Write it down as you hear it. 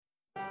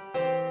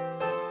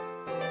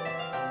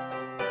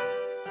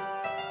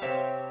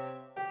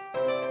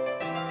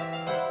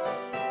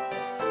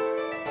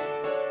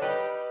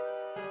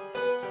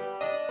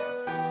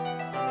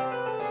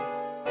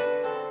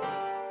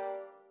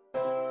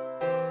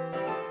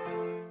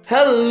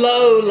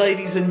Hello,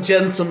 ladies and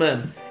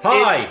gentlemen.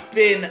 Hi. It's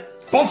been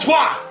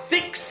Bonsoir.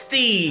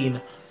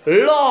 16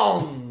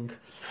 long,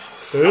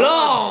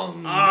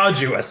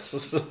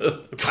 arduous,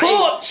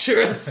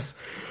 torturous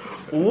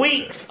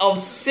weeks of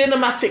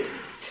cinematic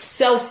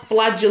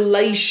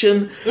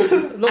self-flagellation.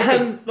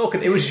 Look,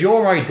 it was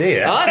your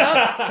idea. I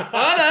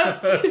know.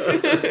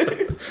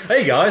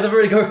 Hey guys, I've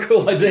already got a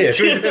cool idea.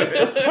 Should we do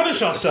it?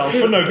 Punish ourselves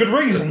for no good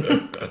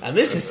reason. And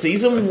this is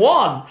season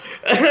 1.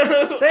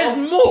 There's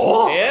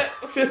more. Yeah.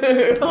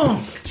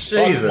 Oh,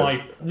 Jesus.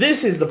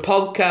 This is the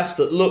podcast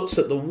that looks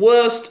at the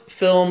worst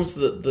films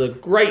that the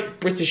Great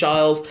British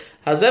Isles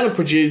has ever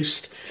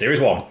produced.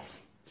 Series 1.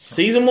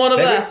 Season 1 of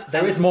that.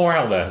 There is more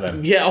out there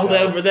then. Yeah,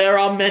 there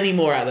are many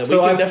more out there. So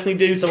we can definitely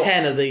do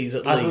 10 of these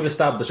at As we've least.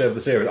 established over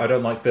the series, I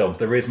don't like films.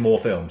 There is more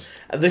films.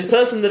 This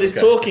person that is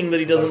talking that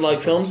he doesn't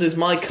like films is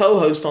my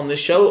co-host on this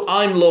show.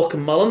 I'm Lorcan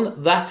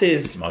Mullen. That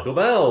is... Michael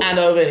Bell. And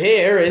over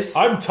here is...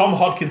 I'm Tom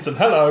Hodkinson.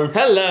 Hello.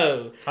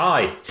 Hello.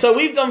 Hi. So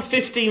we've done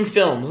 15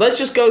 films. Let's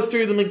just go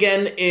through them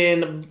again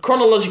in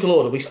chronological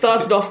order. We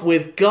started off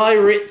with Guy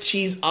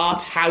Ritchie's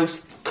art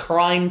house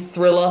crime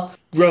thriller,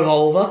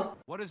 Revolver.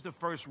 What is the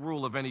first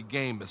rule of any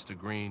game, Mr.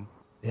 Green?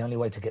 The only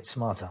way to get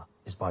smarter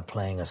is by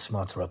playing a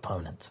smarter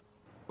opponent.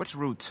 What's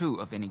rule 2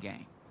 of any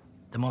game?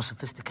 The more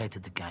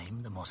sophisticated the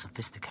game, the more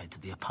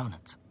sophisticated the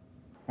opponent.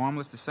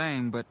 Harmless the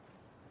same, but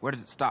where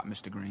does it stop,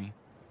 Mr. Green?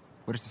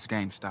 Where does this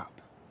game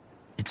stop?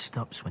 It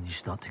stops when you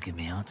start to give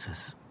me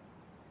answers.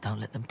 Don't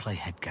let them play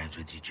head games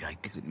with you,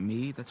 Jake. Is it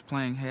me that's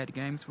playing head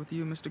games with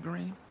you, Mr.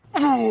 Green?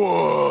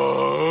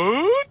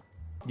 What?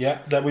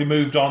 Yeah, then we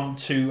moved on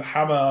to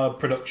Hammer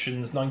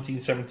Productions'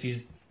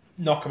 1970s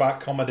knockabout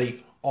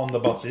comedy On the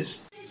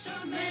Buses. So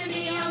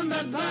many on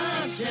the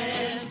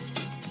buses,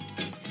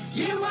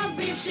 you won't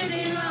be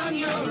sitting on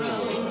your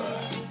own.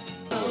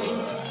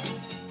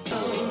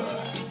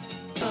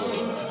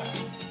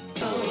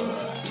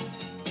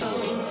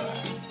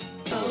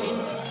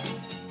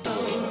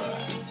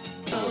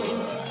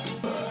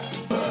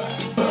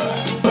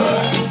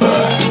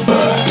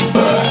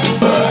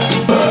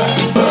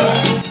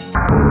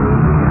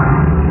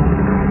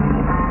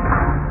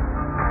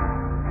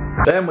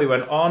 Then we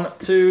went on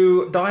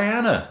to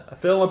Diana, a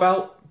film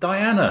about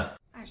Diana.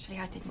 Actually,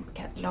 I didn't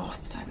get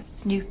lost. I was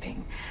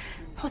snooping.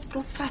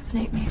 Hospitals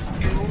fascinate me.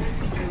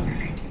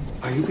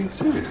 Are you being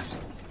serious?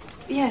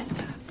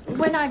 Yes.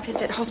 When I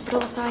visit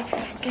hospitals, I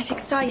get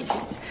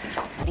excited.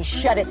 He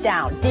shut it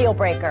down. Deal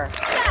breaker.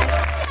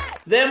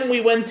 Then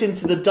we went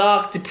into the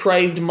dark,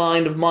 depraved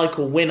mind of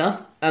Michael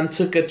Winner and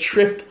took a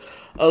trip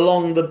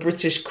along the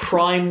British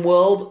crime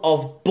world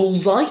of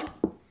Bullseye.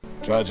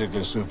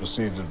 Tragically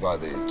superseded by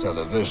the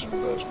television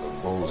version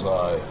of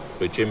Bullseye.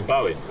 With Jim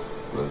Bowen.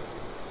 With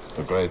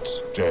the great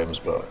James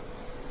Bowen.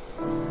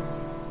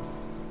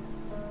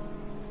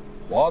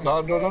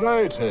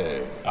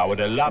 180. I would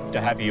have loved to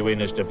have you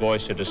in as the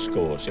voice of the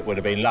scores. It would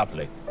have been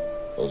lovely.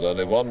 There's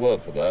only one word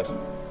for that.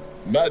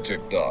 Magic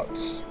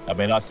darts. I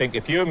mean, I think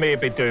if you and me had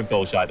been doing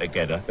Bullseye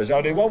together... There's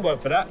only one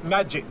word for that.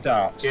 Magic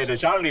darts. Yeah,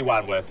 there's only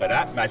one word for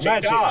that.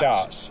 Magic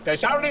darts.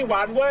 There's only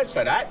one word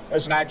for that.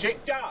 It's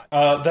magic darts.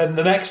 Then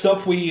the next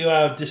up, we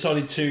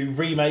decided to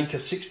remake a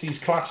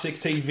 60s classic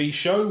TV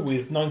show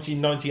with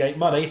 1998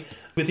 money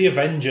with The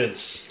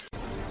Avengers.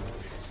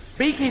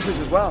 Beekeepers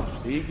as well.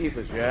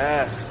 Beekeepers,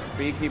 yes.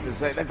 Beekeepers,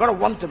 they've got to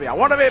want to be. I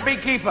want to be a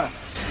beekeeper.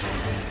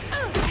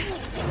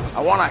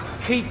 I want to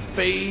keep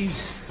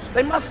bees.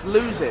 They must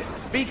lose it.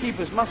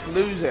 Beekeepers must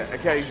lose it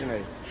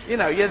occasionally. You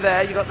know, you're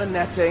there, you got the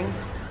netting,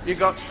 you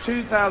got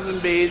 2,000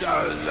 bees.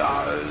 I'm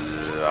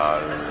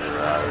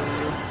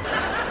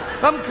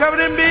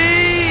covered in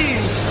bees!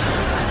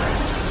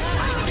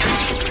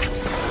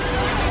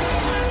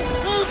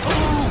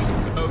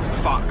 Oh,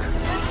 fuck.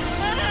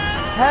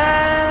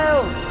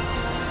 Help!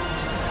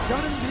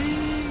 Got him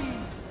bees!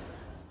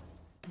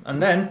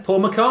 And then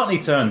Paul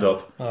McCartney turned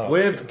up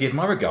with Give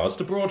My Regards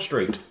to Broad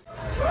Street.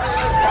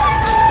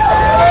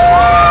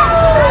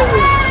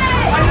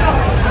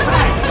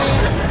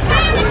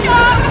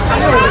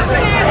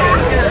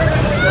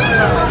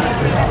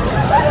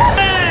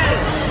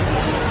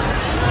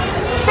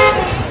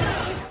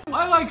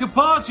 I like a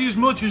party as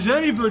much as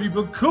anybody,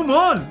 but come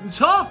on, it's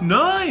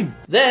 9:30.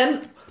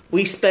 Then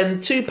we spend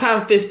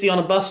 £2.50 on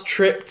a bus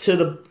trip to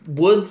the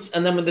woods,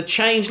 and then with the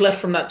change left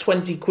from that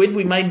 20 quid,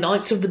 we made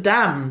Knights of the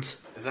Damned.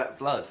 Is that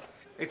blood?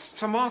 It's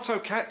tomato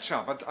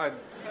ketchup.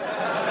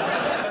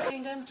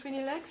 Going down between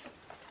your legs?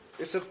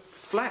 It's a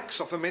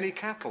flex off a mini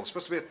cattle. It's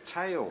supposed to be a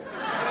tail.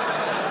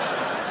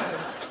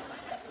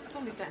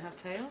 Zombies don't have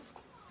tails.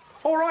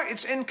 All right,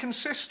 it's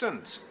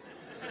inconsistent.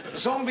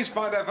 Zombies,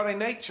 by their very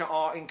nature,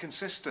 are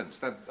inconsistent.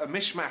 They're a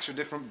mishmash of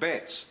different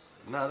bits.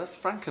 No, that's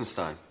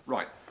Frankenstein.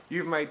 Right,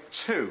 you've made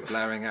 2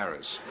 glaring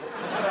errors.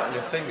 What's that on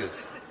your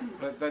fingers?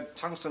 They're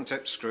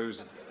tungsten-tipped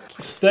screws.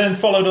 Then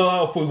followed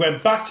up, we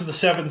went back to the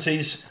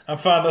 70s and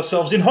found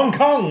ourselves in Hong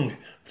Kong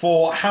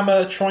for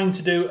Hammer trying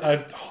to do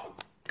a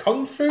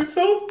kung fu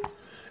film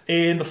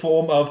in the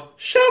form of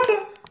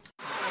Shelter.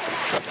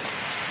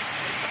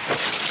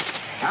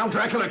 Count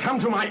Dracula, come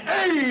to my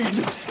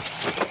aid!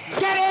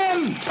 Get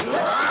him!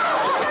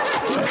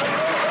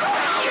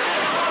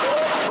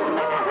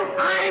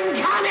 I'm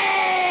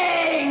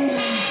coming!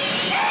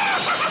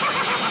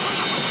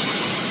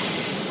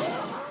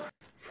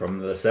 From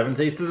the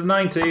 70s to the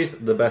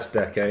 90s, the best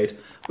decade,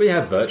 we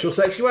have Virtual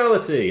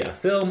Sexuality, a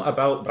film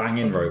about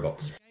banging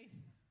robots.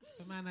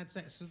 The man had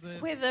sex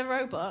with a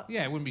robot.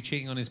 Yeah, it wouldn't be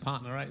cheating on his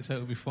partner, right? So it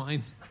would be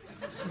fine.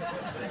 There's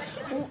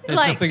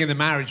Like, nothing in the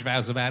marriage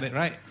vows about it,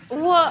 right?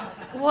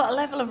 what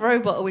level of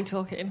robot are we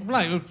talking?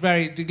 Like,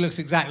 it looks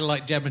exactly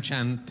like Gemma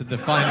Chan to the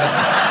every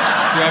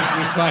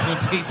final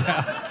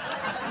detail.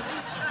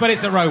 But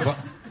it's a robot.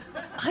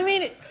 I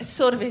mean, it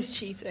sort of is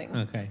cheating.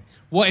 Okay.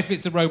 What if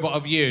it's a robot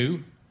of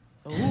you?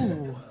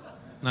 Ooh.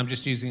 And I'm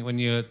just using it when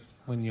you're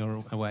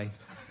away.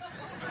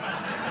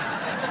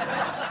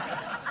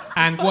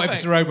 And what if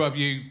it's a robot of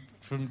you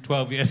from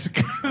 12 years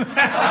ago?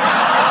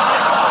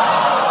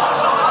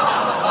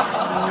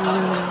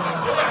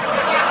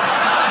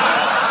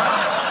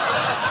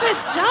 The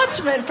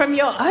judgment from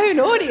your own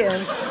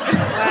audience.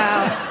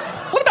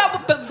 Wow. What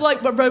about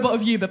like a robot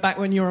of you, but back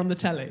when you were on the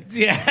telly?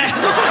 Yeah.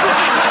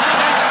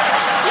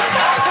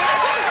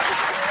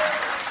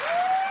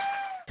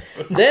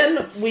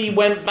 Then we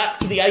went back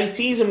to the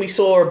 80s and we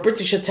saw a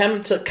British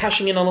attempt at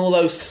cashing in on all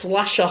those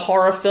slasher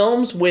horror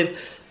films with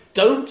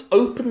Don't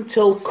Open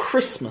Till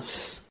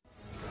Christmas.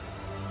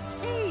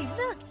 Hey,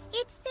 look,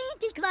 it's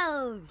Santa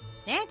Claus.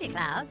 Santa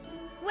Claus?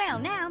 Well,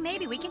 now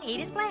maybe we can eat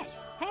his flesh.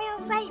 Hail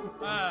Satan.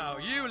 Oh,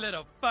 you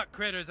little fuck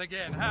critters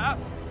again, huh?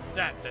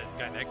 Santa's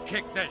gonna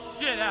kick the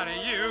shit out of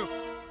you.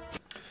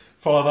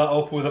 Follow that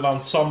up with an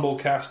ensemble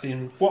cast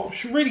in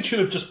what really should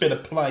have just been a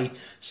play.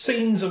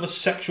 Scenes of a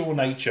sexual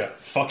nature.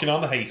 Fucking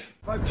on the heath.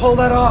 If I pull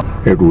that off...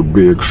 It would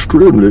be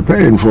extremely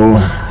painful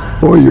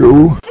for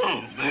you.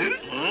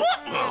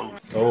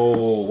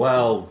 Oh,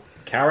 well,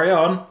 carry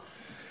on.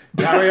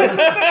 Carry on.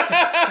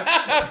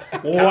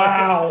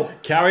 Wow.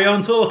 Carry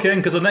on talking,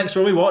 because the next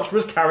one we watched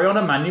was Carry On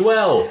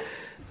Emmanuel.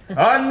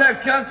 On the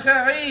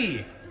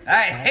contrary,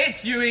 I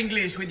hate you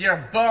English with your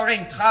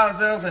boring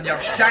trousers and your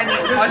shiny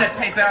toilet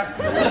paper.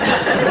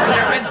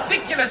 Your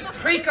ridiculous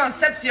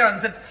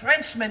preconceptions that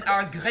Frenchmen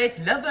are great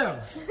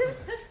lovers.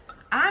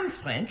 I'm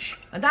French,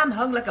 and I'm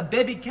hung like a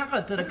baby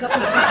carrot at a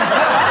couple of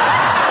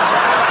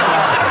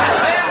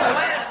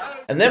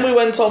And then we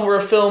went on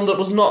with a film that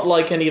was not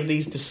like any of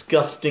these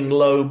disgusting,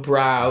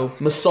 lowbrow,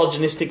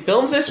 misogynistic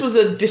films. This was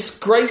a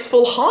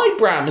disgraceful,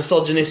 highbrow,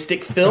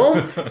 misogynistic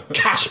film,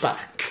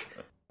 Cashback.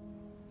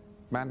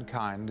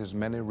 Mankind is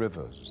many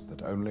rivers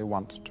that only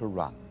want to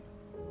run.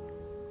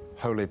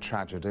 Holy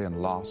tragedy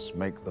and loss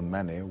make the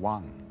many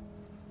one.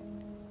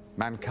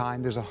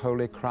 Mankind is a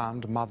holy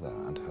crowned mother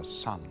and her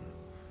son.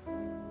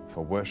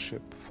 For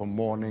worship, for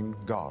mourning,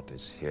 God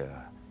is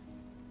here,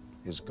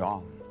 is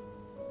gone.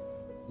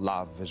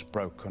 Love is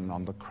broken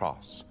on the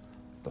cross,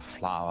 the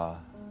flower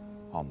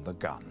on the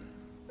gun.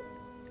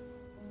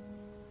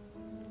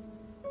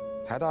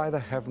 Had I the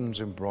heavens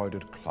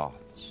embroidered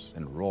cloths,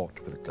 enwrought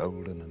with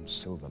golden and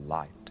silver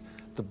light,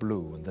 the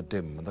blue and the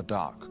dim and the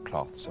dark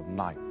cloths of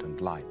night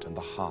and light and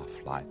the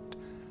half-light,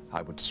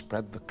 I would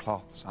spread the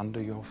cloths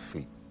under your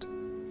feet.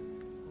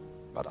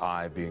 But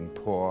I, being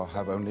poor,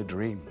 have only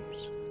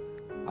dreams.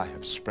 I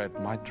have spread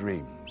my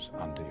dreams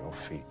under your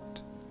feet.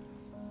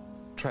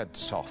 Tread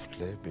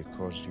softly,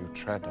 because you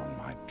tread on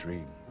my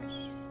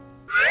dreams.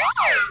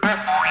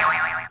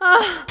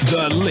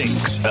 The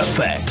Lynx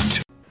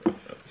Effect.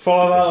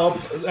 Follow that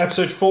up,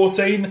 episode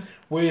 14,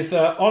 with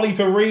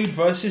Oliver Reed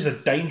versus a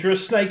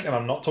dangerous snake, and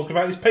I'm not talking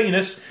about his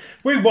penis.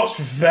 We watched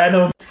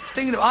Venom.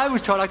 Thinking I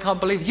was told, I can't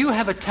believe you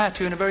have a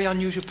tattoo in a very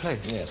unusual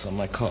place. Yes, on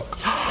my cock.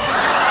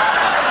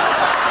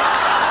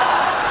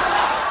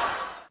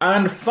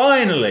 And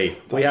finally,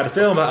 we had a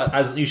film,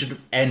 as you should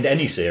end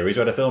any series, we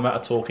had a film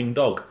about a talking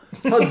dog.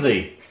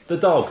 Pudsey, the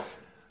dog,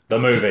 the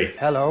movie.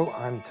 Hello,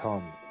 I'm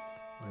Tom.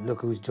 And look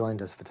who's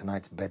joined us for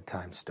tonight's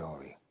bedtime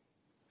story.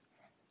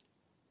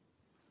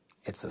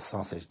 It's a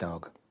sausage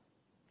dog.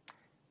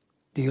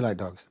 Do you like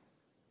dogs?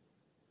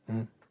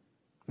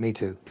 Me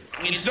too.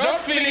 It's not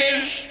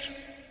finished.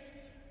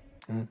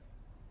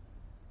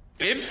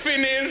 It's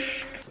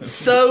finished.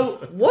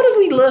 So, what have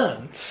we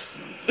learnt?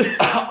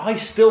 I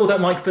still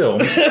don't like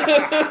films.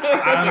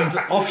 And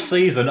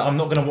off-season, I'm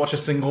not going to watch a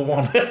single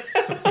one.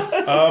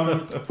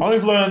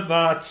 I've learned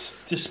that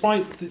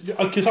despite...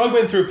 Because I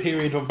went through a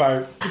period of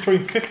about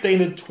between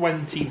 15 and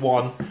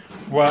 21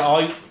 where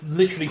I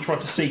literally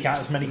tried to seek out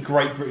as many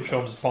great British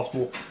films as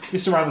possible.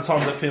 This is around the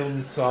time that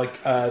films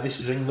like This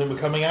Is England were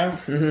coming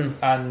out,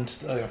 and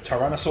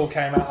Tyrannosaur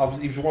came out.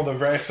 It was one of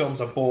the rare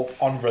films I bought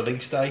on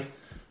release day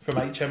from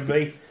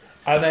HMV.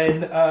 And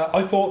then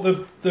I thought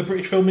the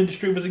British film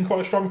industry was in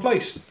quite a strong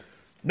place.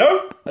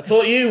 Nope! I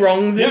taught you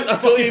wrong, didn't I?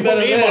 Taught you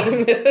better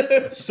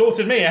than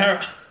sorted me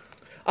out.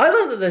 I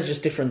learned that there's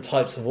just different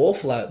types of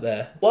awful out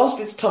there. Whilst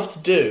it's tough to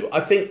do, I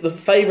think the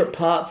favourite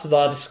parts of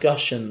our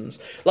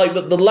discussions, like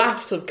the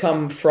laughs have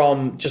come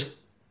from just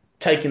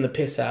taking the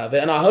piss out of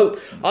it, and I hope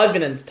I've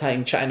been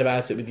entertained chatting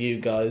about it with you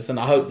guys, and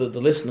I hope that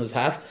the listeners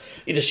have.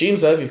 You'd assume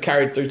so if you've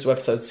carried through to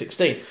episode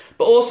 16.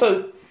 But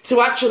also,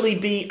 to actually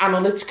be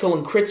analytical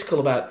and critical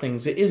about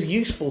things, it is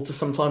useful to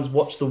sometimes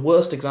watch the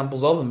worst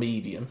examples of a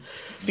medium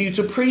for you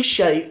to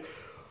appreciate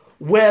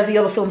where the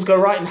other films go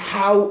right and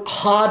how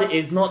hard it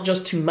is not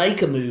just to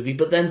make a movie,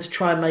 but then to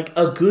try and make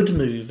a good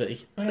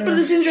movie. But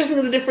it's interesting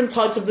that there's different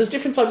types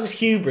of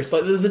hubris.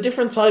 Like, there's a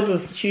different type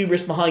of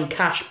hubris behind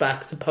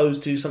Cashback as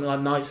opposed to something like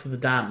Knights of the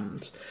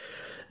Damned.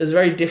 There's a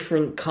very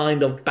different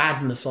kind of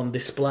badness on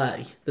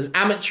display. There's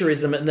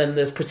amateurism and then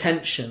there's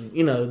pretension.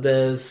 You know,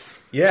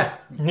 there's... Yeah.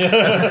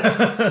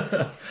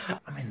 I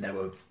mean, they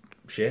were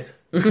shit.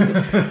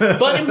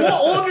 But in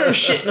what order of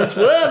shitness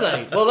were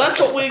they? Well, that's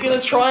what we're going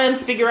to try and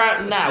figure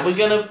out now. We've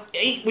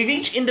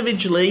each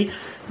individually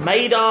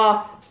made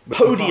our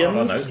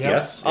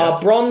podiums,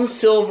 our bronze,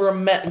 silver,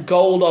 and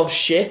gold of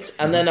shit,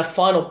 and then a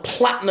final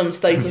platinum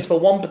status for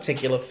one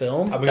particular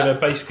film. And we're going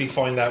to basically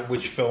find out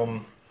which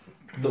film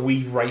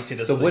we rated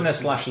as the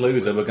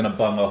winner/loser. We're going to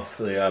bung off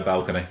the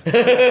balcony.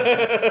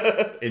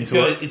 It's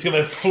going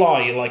to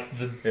fly like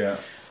the. Yeah.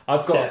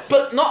 I've got.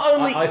 But not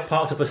only. I've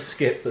parked up a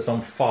skip that's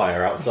on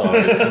fire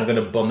outside, and I'm going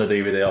to bum the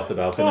DVD off the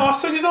balcony. Oh,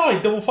 so did I.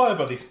 Double fire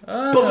buddies.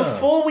 But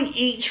before we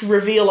each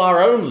reveal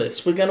our own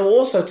list, we're going to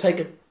also take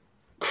a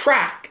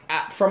crack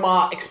at, from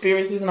our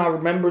experiences and our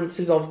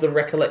remembrances of the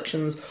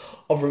recollections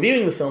of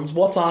reviewing the films,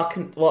 what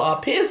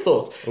our peers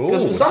thought.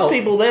 Because for some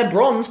people, their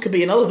bronze could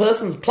be another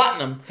person's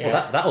platinum.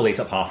 Well, that'll eat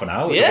up half an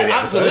hour. Yeah,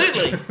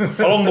 absolutely.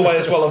 Along the way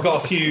as well, I've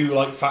got a few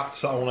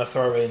facts that I want to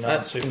throw in to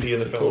a few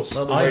of the films.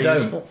 I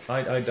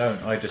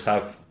don't. I just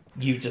have.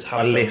 You just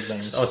have a list.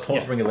 Names. I was told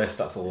to bring a list.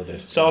 That's all I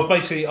did. So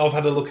I've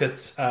had a look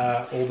at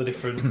all the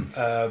different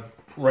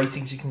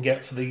ratings you can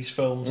get for these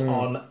films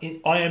on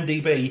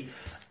IMDb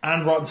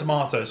and Rotten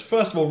Tomatoes.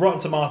 First of all, Rotten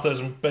Tomatoes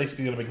I'm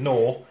basically going to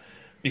ignore,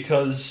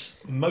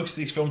 because most of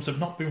these films have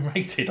not been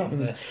rated on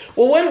there.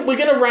 Well, we're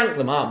going to rank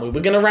them, aren't we?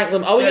 We're going to rank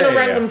them. Are we going to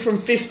rank them from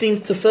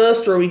 15th to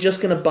 1st, or are we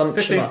just going to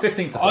bunch them up?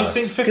 15th to 1st. I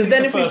think 15th Because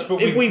then to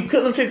 1st. if we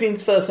put them 15th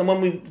to 1st, and when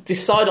we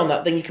decide on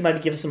that, then you can maybe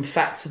give us some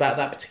facts about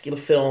that particular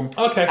film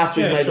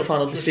after we've made the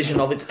final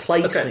decision of its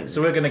placing. Okay,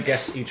 so we're going to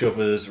guess each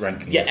other's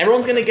rankings. Yeah,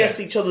 everyone's going to guess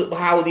each other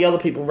how the other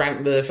people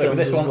rank the So for films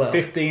this as one, well.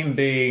 15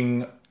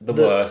 being the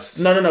worst.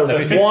 No.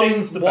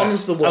 15's the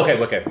one's the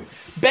worst. Okay.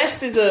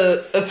 Best is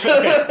a...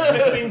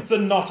 15's the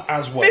not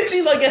as worst.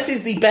 15th, I guess,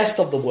 is the best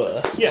of the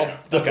worst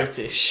of the Okay.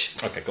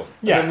 British. Okay, cool.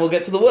 And then we'll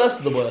get to the worst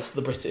of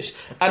the British.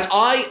 And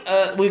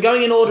we're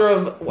going in order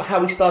of how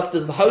we started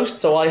as the host.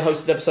 So I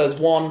hosted episodes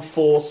 1,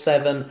 4,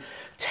 7,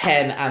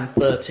 10, and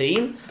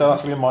 13. No,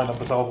 that's me and my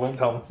numbers. I won't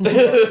tell them.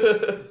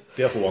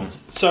 The other ones.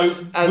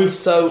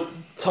 So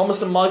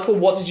Thomas and Michael,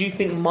 what did you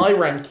think my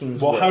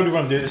rankings were? How do we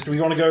want to do this? Do we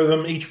want to go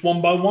them each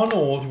one by one,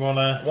 or do we want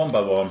to... One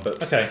by one,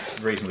 but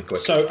reasonably quick.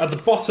 So at the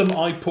bottom,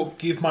 I put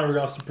Give My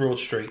Regards to Broad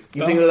Street.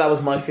 You think that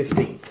was my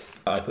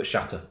 15th? I put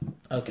Shatter.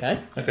 Okay.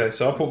 Okay,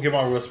 so I put Give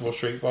My Regards to Broad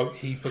Street. Well,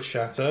 he put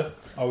Shatter.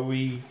 Are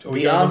we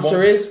the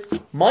answer is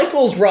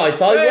Michael's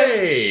right. I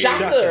went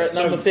Shatter at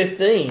number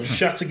 15.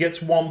 Shatter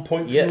gets 1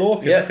 point from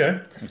Lorcan.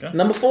 Yeah. Okay.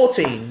 Number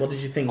 14. What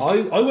did you think?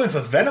 I went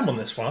for Venom on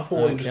this one. I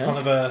thought it was kind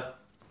of a...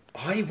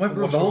 I went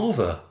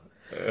Revolver.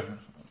 It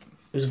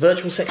was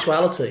virtual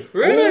sexuality.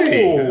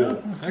 Really?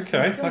 Ooh.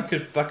 Okay,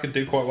 that could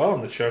do quite well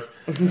on this show.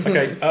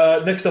 Okay,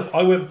 next up,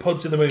 I went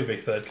Puds in the Movie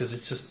third, because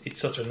it's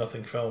such a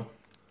nothing film.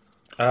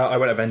 I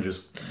went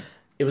Avengers.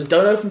 It was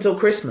Don't Open Till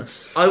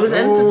Christmas. I was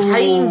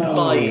entertained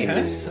by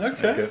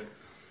it.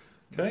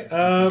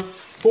 Okay.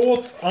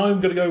 Fourth,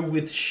 I'm going to go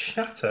with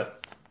Shatter,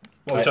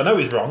 which I know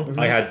is wrong.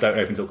 I had Don't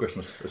Open Till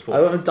Christmas as fourth.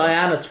 I went with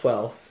Diana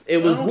 12th.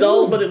 It was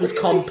dull, but it was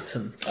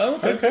competent. Oh,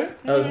 okay.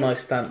 That was my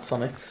stance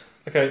on it.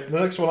 Okay, the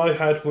next one I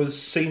had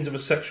was Scenes of a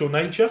Sexual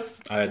Nature.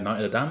 I had Night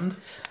of the Damned.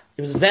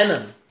 It was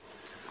Venom.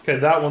 Okay,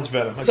 that one's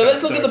Venom. Okay, so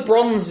let's look at the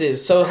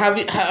bronzes. So how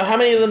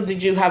many of them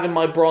did you have in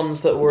my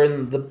bronze that were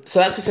in the... So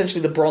that's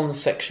essentially the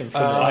bronze section for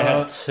me. I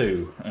had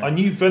 2. I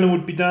knew Venom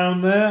would be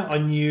down there. I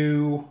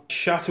knew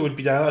Shatter would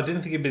be down there. I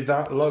didn't think it'd be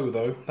that low,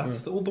 though.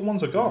 That's all the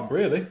ones I got,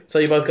 really. So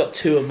you both got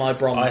 2 of my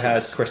bronzes. I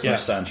had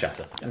Christmas and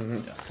Shatter.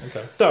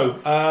 Okay.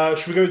 So,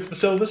 should we go to the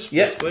silvers?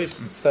 Yes, please.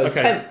 So,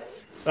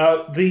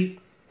 10th.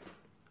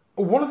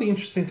 One of the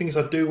interesting things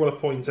I do want to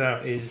point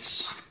out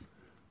is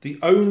the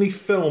only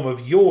film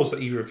of yours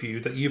that you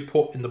reviewed that you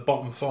put in the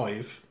bottom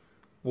 5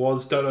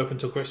 was Don't Open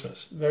Till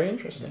Christmas. Very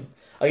interesting.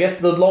 I guess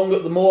the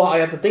more I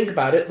had to think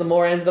about it, the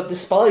more I ended up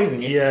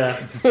despising it.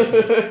 Yeah.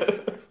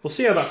 We'll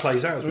see how that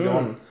plays out as we go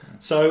on.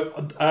 So,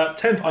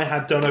 10th, I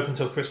had Don't Open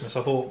Till Christmas.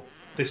 I thought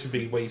this would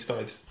be where you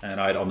started.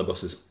 And I had On the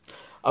Buses.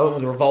 I went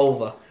with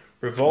Revolver.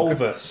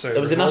 So there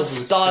was enough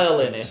style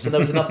in it, and there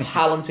was enough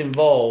talent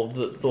involved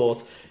that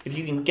thought, if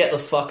you can get the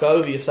fuck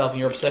over yourself and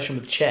your obsession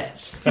with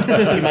chess, you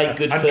make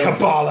good films. And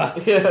Kabbalah.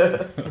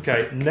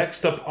 Okay,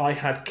 next up I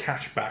had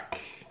Cashback.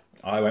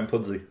 I went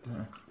Pudsey.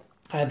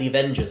 I had The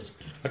Avengers.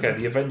 Okay,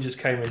 The Avengers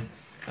came in.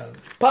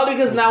 Partly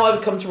because now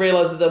I've come to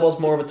realise that there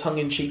was more of a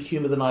tongue-in-cheek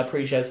humour than I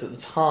appreciated at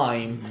the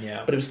time,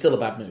 but it was still a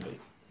bad movie.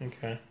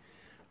 Okay.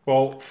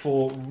 Well,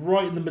 for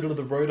right in the middle of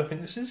the road, I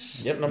think this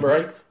is. Yep, number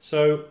 8.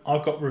 So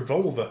I've got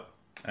Revolver.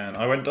 And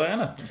I went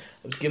Diana.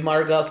 Let's give my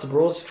regards to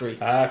Broad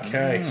Street.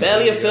 Okay.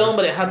 Barely a film,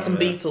 but it had some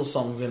Beatles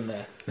songs in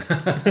there.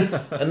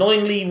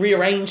 Annoyingly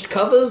rearranged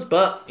covers,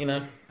 but, you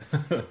know.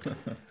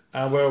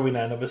 And where are we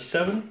now? Number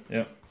 7?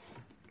 Yep.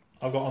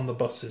 I've got On the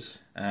Buses.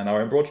 And I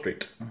went Broad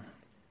Street.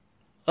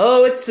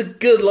 Oh, it's a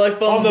good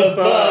life on the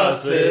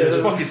buses.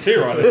 It's fucking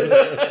 2 right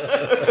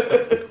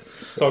there.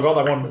 So I got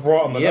that one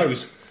right on the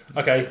nose.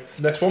 Okay,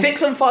 next one.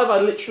 6 and 5 I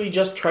literally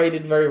just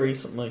traded very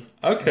recently.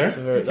 Okay.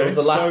 That was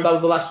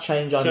the last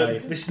change I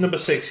made. This is number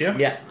 6, yeah?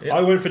 Yeah.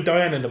 I went for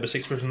Diana number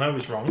 6, which I know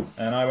is wrong.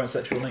 And I went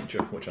Sexual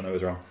Nature, which I know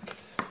is wrong.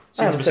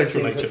 I haven't seen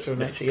Sexual Sexual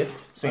Nature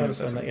yet. I haven't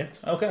seen that yet.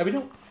 Okay, have you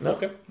not? No.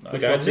 Okay.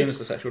 Which I've one's seen it? as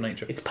the Sexual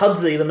Nature. It's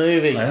Pudsey, the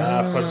movie.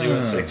 Pudsey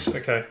with 6,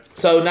 okay.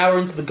 So now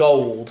we're into the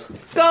gold.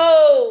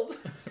 Gold!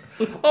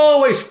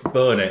 Always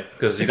burn it,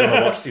 because you don't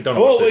want to watch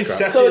this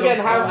crap. So again,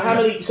 how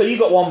many... So you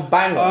got one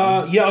bang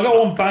on. Yeah, I got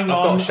one bang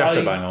on. I've got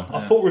Shatter bang on.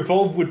 I thought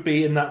Revolve would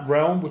be in that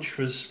realm, which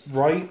was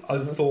right. I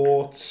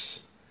thought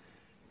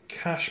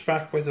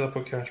Cashback. Where did I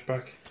put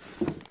Cashback?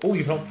 Oh,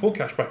 you've not put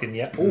Cashback in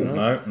yet. Oh,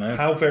 No.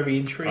 How very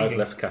intriguing. I've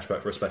left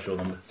Cashback for a special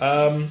number.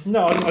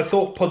 No, I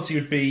thought Pudsey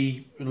would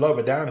be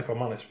lower down, if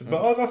I'm honest.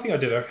 But I think I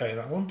did okay in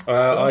that one.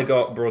 I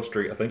got Broad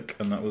Street, I think,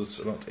 and that was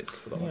about it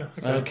for that one.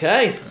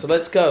 Okay, so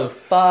let's go.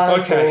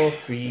 5, 4,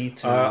 3,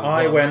 2,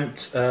 I 1.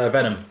 went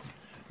Venom.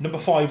 Number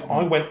 5,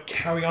 I went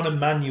Carry On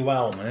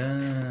Emmanuel.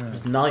 It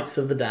was Knights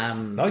of the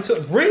Damned.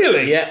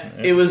 Really? Yeah,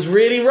 it was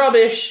really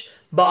rubbish,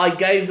 but I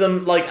gave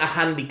them like a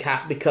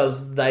handicap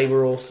because they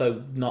were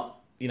also not...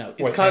 You know,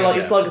 it's kind of like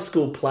it's like a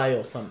school play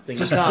or something.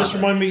 Just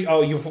remind me.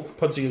 Oh, you put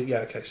Pudsey. Yeah,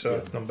 okay. So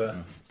that's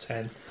number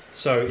 10.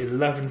 So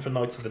 11 for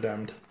Knights of the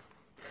Damned.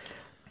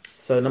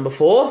 So number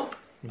 4.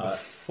 Number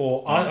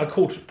 4. I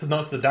called the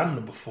Knights of the Damned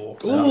number 4.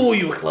 Ooh,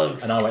 you were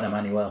close. And I went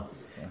Emmanuel.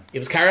 It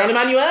was Carry On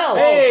Emmanuel.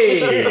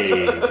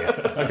 Hey!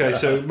 Okay,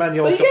 so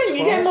Emmanuel. So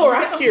you get more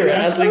accurate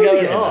as we're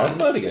going on. I'm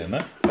slowly getting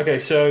there. Okay,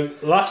 so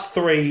last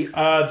 3.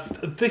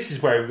 This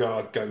is where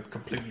I go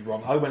completely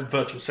wrong. I went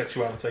Virtual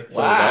Sexuality.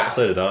 Wow.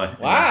 So did I.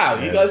 Wow,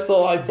 you guys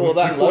thought I thought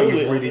that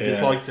lowly. You really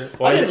disliked it.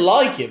 I didn't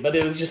like it, but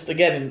it was just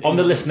again on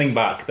the listening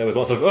back. There was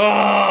lots of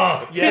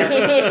yeah.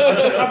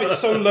 And to have it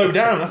so low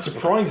down, that's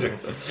surprising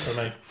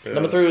for me.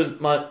 Number 3 was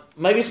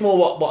maybe it's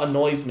more what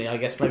annoys me. I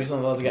guess maybe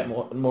sometimes I get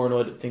more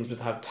annoyed at things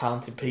with have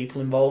talented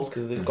people involved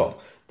because it's got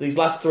these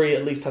last 3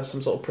 at least have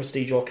some sort of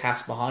prestige or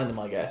cast behind them.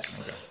 I guess.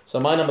 Okay.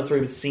 So my number 3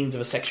 was Scenes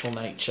of a Sexual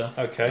Nature.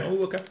 Okay.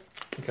 Oh, okay.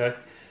 Okay.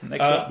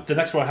 Next the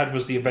next one I had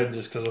was The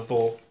Avengers because I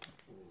thought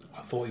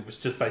it was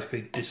just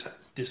basically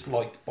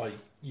disliked by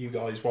you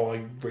guys while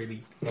I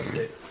really loved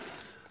it.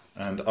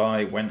 And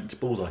I went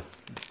Bullseye.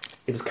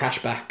 It was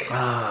Cashback.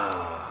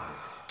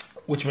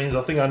 Which means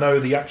I think I know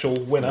the actual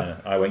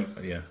winner.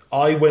 Yeah,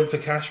 I went for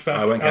Cashback.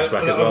 I went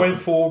Cashback as well. I went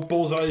for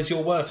Bullseye as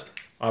your worst.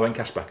 I went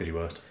Cashback as your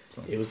worst.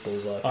 It was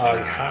Bullseye. It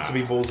had to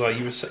be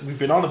Bullseye. We've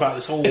been on about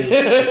this all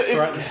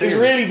throughout the series. It's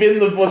really been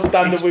the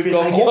standard we've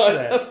gone by,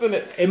 hasn't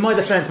it? In my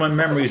defence, my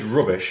memory is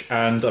rubbish,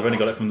 and I've only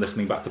got it from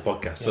listening back to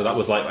podcasts, so that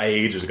was like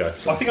ages ago.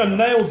 I think I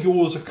nailed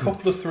yours a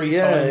couple of 3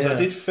 times. Yeah. I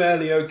did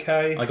fairly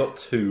okay. I got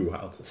 2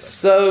 out of 10.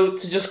 So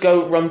to just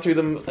go run through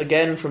them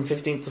again from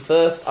 15th to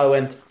 1st, I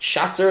went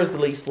Shatter as the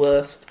least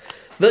worst,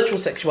 Virtual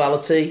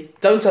Sexuality,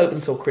 Don't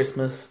Open Till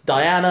Christmas,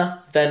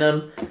 Diana,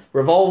 Venom,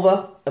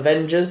 Revolver,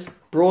 Avengers,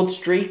 Broad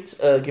Street,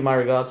 give my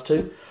regards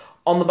to,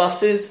 On the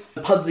Buses,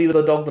 Pudsey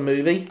the Dog the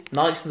Movie,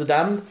 Knights of the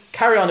Damned,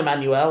 Carry On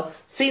Emmanuel,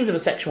 Scenes of a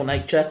Sexual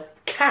Nature,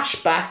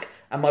 Cashback,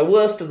 and my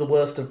worst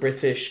of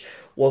British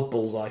was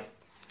Bullseye.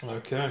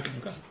 Okay.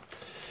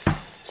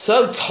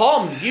 So,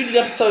 Tom, you did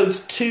episodes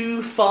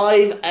 2,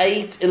 5,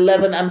 8,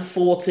 11 and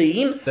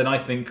 14. Then I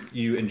think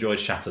you enjoyed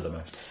Shatter the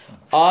most.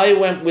 I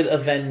went with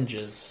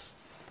Avengers.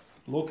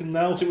 Lorcan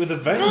nails it with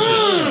Avengers.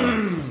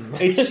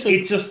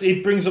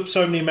 It brings up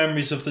so many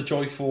memories of the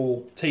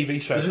joyful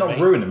TV show. Does it not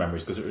ruin the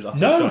memories because it was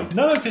No,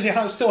 because it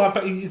has still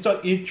happened. It's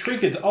like you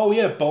triggered. Oh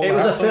yeah, Bob. It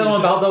was a film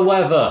about the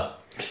weather.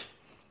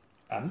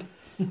 And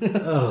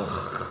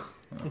Ugh.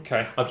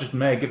 Okay, I've just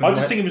given. I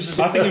think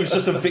it was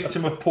just a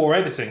victim of poor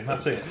editing.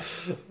 That's it.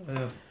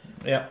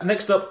 Yeah.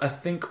 Next up, I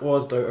think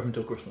was Don't Open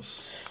Till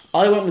Christmas.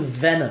 I went with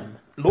Venom.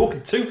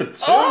 Lorcan 2 for 2.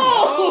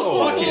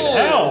 Oh! Fucking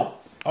hell!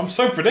 I'm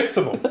so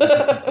predictable.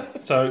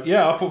 So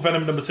yeah, I put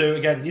Venom number 2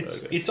 again.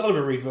 It's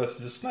Oliver Reed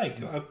versus the Snake.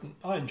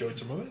 I enjoyed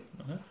some of it.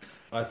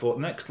 I thought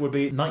next would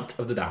be Night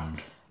of the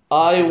Damned.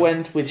 I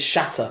went with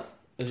Shatter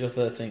as your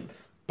 13th.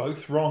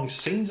 Both wrong.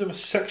 Scenes of a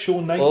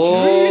Sexual Nature.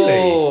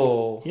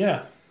 Oh. Really?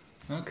 Yeah.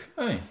 Okay.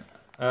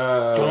 Do you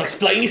want to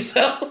explain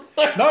yourself?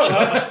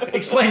 No.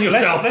 Explain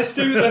yourself. Let's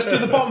do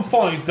the bottom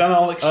 5, then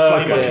I'll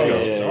explain my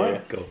choices. Yeah, all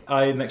right.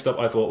 Cool. Next up,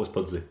 I thought was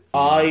Pudsey.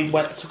 I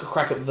took a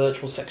crack at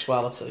Virtual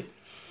Sexuality.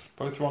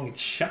 Both wrong. It's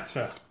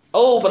Shatter.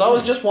 Oh, but I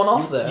was just one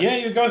off there. Yeah,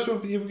 you guys were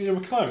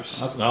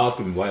close. I've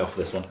been way off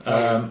this one.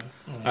 And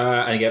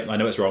again, I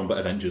know it's wrong, but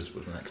Avengers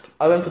was next.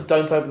 I went for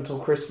Don't Open Till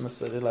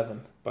Christmas at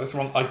 11. Both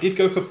wrong. I did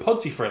go for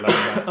Pudsey for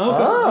 11.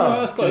 Okay.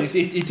 That's close.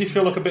 It did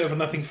feel like a bit of a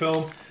nothing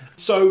film.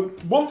 So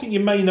one thing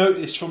you may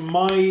notice from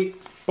my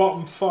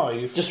bottom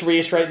 5. Just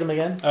reiterate them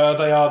again.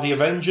 They are The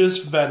Avengers,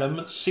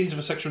 Venom, Seeds of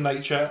a Sexual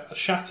Nature,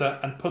 Shatter,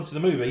 and Pudsey the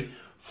Movie.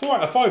 4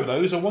 out of 5 of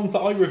those are ones that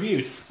I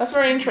reviewed. That's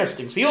very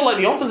interesting. So you're like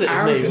the opposite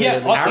of me. Yeah,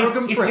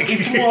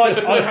 it's more like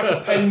I had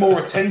to pay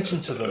more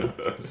attention to them.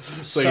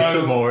 So you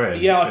took more in.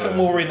 Yeah, I took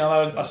more in,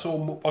 and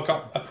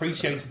I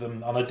appreciated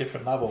them on a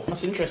different level.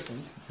 That's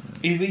interesting.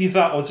 Either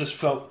that or just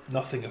felt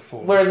nothing at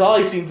all. Whereas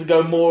I seem to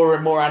go more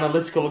and more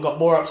analytical and got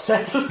more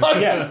upset as I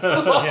went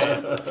along.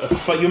 Yeah.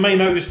 But you may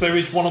notice there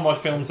is one of my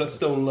films that's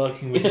still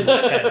lurking within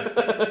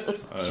the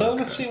 10. So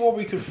let's see what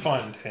we can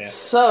find here.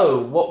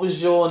 So, what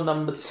was your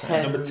number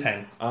 10? Number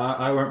 10.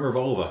 I went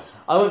Revolver.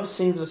 I went for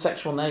Scenes of a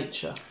Sexual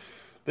Nature.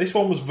 This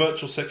one was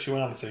Virtual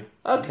Sexuality.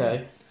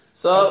 Okay.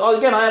 So,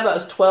 again, I had that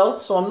as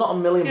 12, so I'm not a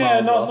million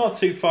miles off. Not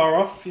too far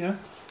off, yeah.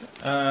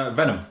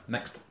 Venom,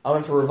 next. I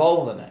went for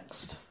Revolver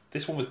next.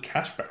 This one was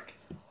Cashback.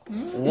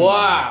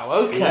 Wow,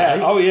 okay.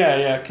 Yeah. Oh,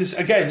 yeah. Because,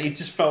 again, it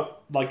just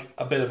felt like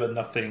a bit of a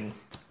nothing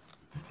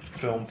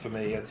film for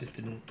me. I just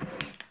didn't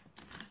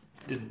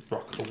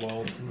rock the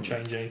world, didn't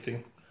change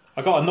anything.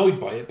 I got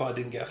annoyed by it, but I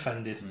didn't get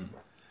offended.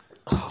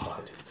 Oh,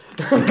 I did.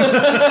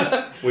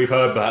 We've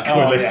heard that.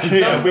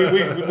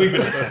 We've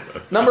been listening.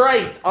 Number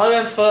 8, I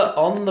went for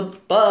On the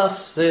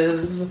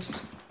Buses.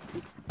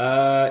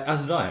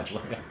 As did I,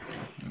 actually. Yeah.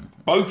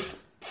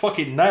 Both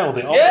fucking nailed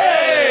it.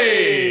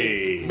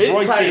 Yay!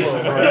 Mid-table.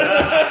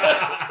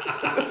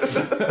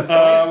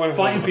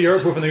 Fighting for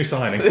Europe with a new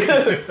signing.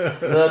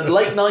 The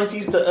late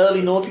 90s to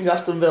early noughties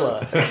Aston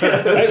Villa.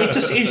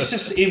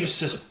 It was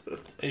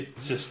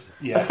just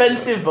yeah.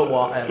 Offensive, but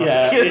whatever.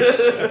 Yeah,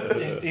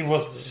 it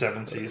was the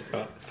 70s,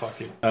 but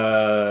fuck it.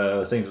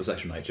 Scenes of a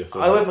Sexual Nature.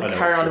 So I went for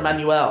Carry On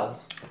Emmanuel.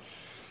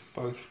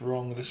 Both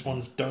wrong. This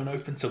one's Don't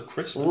Open Till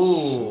Christmas.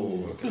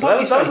 Ooh. That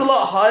was a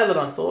lot higher than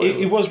I thought.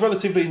 It was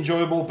relatively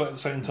enjoyable, but at the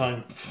same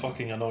time,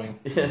 fucking annoying.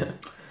 Yeah.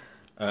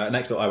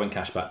 Next up, I went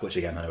Cashback, which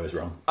again I know is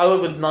wrong. I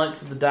went with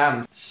Knights of the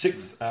Damned.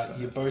 6th,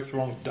 you're both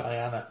wrong.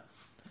 Diana.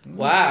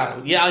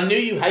 Wow. Yeah, I knew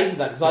you hated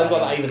that because I've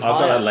got that even higher. I've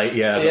got that late,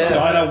 yeah.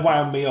 Diana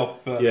wound me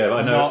up, but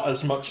I know, not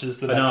as much as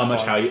the next I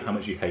know how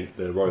much you hate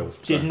the Royals.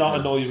 Did not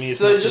annoy me as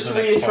so much just as to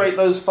the next reiterate 5.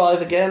 those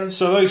 5 again.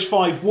 So those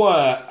 5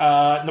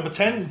 were number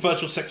 10,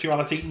 Virtual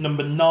Sexuality.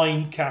 Number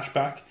 9,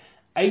 Cashback.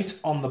 8,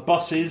 On the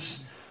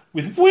Buses.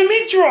 With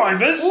women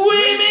drivers.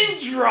 Women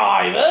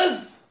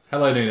drivers?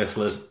 Hello, new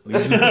listeners. You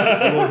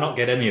will not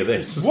get any of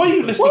this. Why are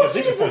you listening to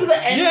this? Listen to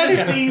the end of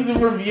the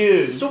season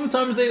reviews.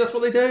 Sometimes that's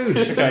what they do.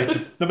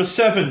 Okay, number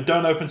 7,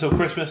 Don't Open Till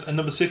Christmas, and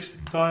number 6,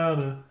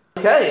 Diana.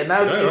 Okay, and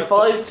now it's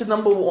 5 to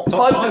number 1.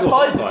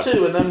 5 to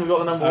 2, and then we've got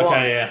the number 1.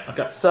 Okay, yeah.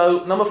 Okay.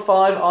 So number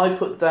 5, I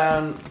put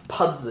down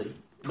Pudsey,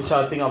 which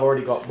I think I've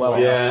already got well.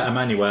 Yeah,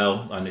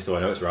 Emmanuel. So I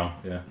know it's wrong.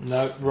 Yeah.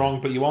 No,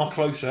 wrong, but you are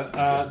closer.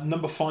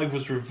 Number 5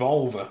 was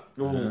Revolver.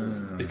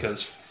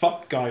 Because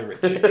fuck Guy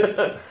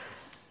Ritchie.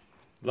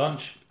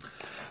 Lunch.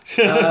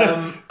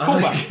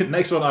 Callback.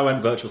 Next one, I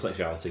went Virtual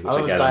Sexuality,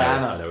 which again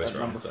I know is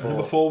wrong.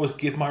 Number 4 was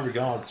Give My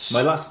Regards.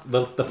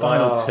 The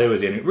final 2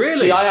 is the only. Really?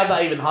 See, I had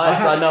that even higher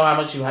because I know how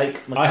much you hate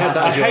McCartney.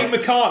 I hate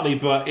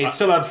McCartney, but it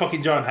still had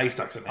fucking giant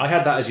haystacks in it. I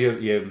had that as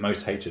your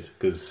most hated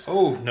because.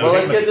 Oh no! Well,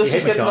 let's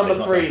just get to number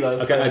 3 though.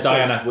 Okay,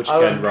 Diana, which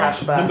again wrong.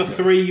 Cashback. Number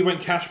 3, you went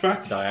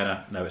Cashback.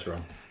 Diana, no, it's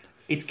wrong.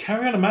 It's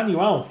Carry On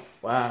Emmanuel.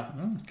 Wow.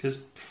 Because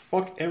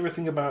fuck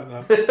everything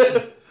about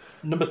that.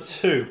 Number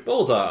 2.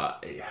 Bullseye.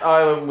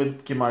 I went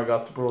with Give My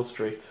Regards to Broad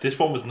Street. This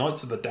one was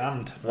Knights of the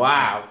Damned.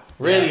 Wow.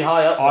 Really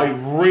high up. I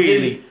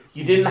really...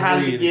 You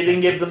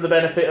didn't give them the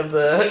benefit of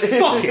the...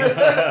 Fuck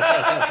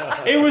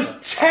it. It was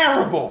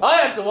terrible. I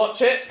had to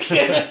watch it.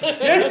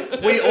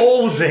 Yeah, we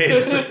all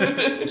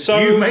did. So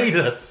you made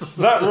us.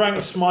 That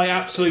ranks my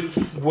absolute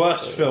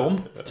worst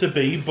film to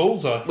be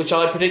Bullseye. Which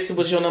I predicted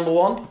was your number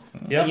 1.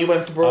 Yeah. And you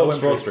went for Broad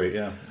Street. Broad Street,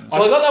 yeah.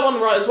 So I got that one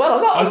right as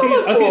well. I think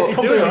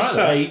it's doing right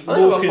say I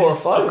got 4 or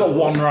 5. I've got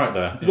 1 right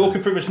there. Yeah.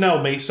 Lorcan pretty much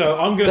nailed me, so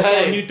I'm going to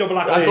start a new double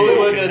act. I thought we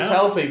weren't going to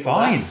tell people.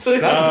 Fine.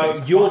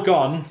 You're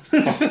gone.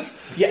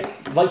 Yeah,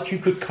 like you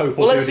could cope.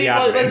 Well, let's see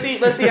how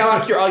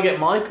accurate I get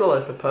Michael, I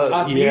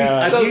suppose.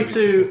 Yeah. So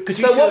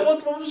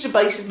what was your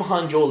basis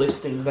behind your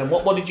listings then?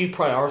 What did you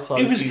prioritise?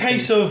 It was a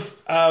case of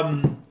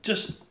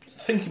just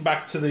thinking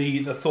back to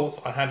the thoughts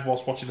I had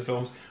whilst watching the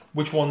films.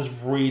 Which ones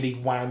really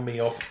wound me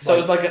up? So it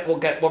was like what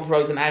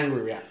provoked an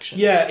angry reaction.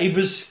 Yeah, it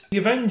was the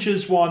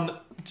Avengers one.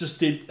 Just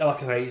did,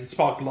 like I say, it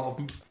sparked a lot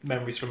of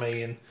memories for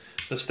me and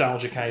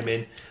nostalgia came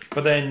in.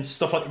 But then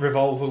stuff like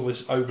Revolver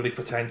was overly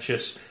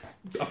pretentious.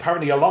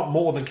 Apparently, a lot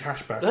more than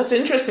Cashback. That's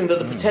interesting that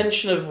the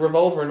pretension of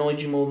Revolver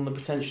annoyed you more than the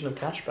pretension of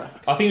Cashback.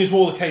 I think it was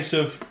more the case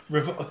of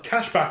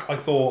Cashback. I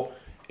thought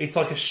it's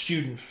like a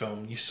student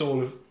film. You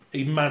sort of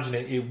imagine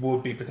it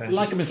would be pretentious.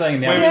 Like I've been saying,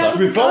 whereas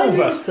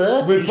Revolver's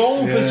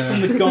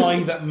from the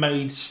guy that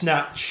made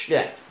Snatch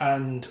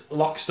and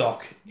Lock,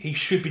 Stock. He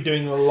should be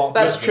doing a lot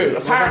better. That's true.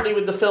 Apparently,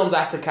 with the films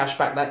after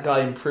Cashback, that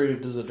guy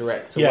improved as a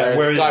director.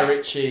 Whereas Guy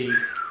Ritchie...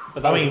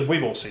 I mean,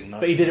 we've all seen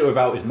that. But he did it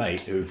without his mate,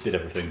 who did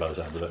everything by the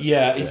sounds of it.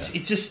 Yeah,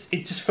 it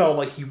just felt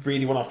like he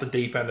really went off the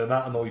deep end, and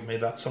that annoyed me.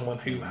 That's someone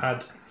who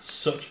had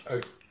such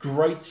a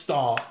great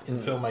start in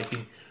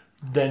filmmaking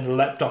then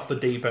leapt off the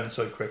deep end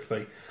so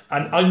quickly.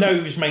 And I know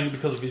it was mainly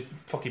because of his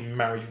fucking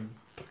marriage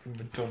with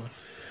Madonna.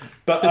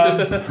 But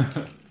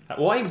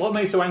what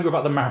made you so angry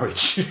about the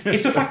marriage?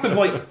 it's a fact of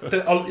like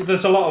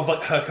there's a lot of like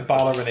her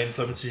Kabbalah and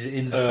influences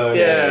in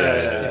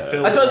the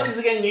film. I suppose because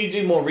again you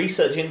do more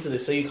research into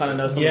this, so you kind of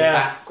know some of the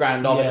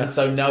background of it, and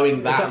so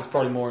knowing that is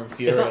probably more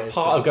infuriating. Is that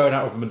part of going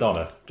out with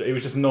Madonna? He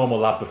was just a normal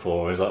lad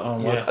before. He's like, oh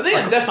my. I think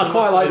it definitely. I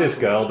quite like this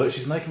girl, but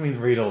she's making me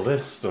read all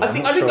this stuff. I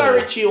think Guy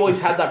Ritchie always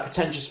had that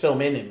pretentious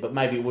film in him, but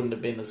maybe it wouldn't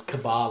have been as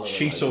Kabbalah.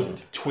 She sort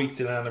of tweaked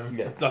it out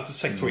and not to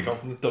say tweak,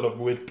 I've done a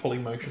weird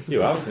pulling motion. You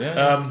have,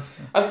 yeah.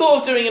 I've thought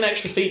of doing an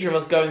extra feature of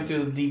us going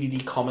through the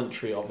DVD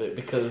commentary of it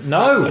because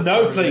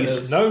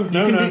please, no.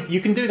 You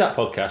can do that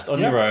podcast on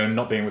your own,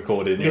 not being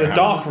recorded in a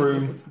dark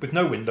room with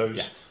no windows.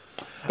 Yes.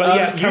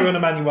 But Carry On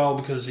Emmanuel,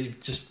 because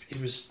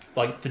it was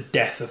like the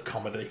death of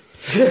comedy.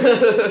 So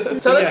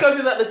let's go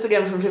through that list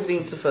again from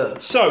 15th to 1st.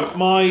 So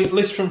my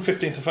list from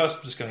 15th to 1st,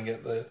 I'm just going to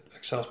get the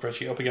Excel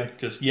spreadsheet up again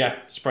because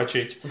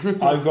spreadsheet.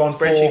 I've gone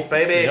spreadsheets,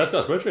 baby. Yeah, it's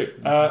got a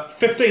spreadsheet.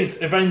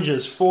 15th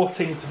Avengers,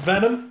 14th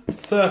Venom,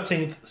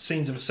 13th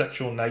Scenes of a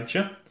Sexual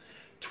Nature,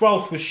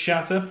 12th was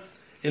Shatter,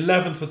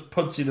 11th was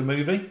Pudsey the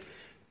Movie,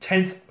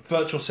 10th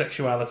Virtual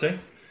Sexuality,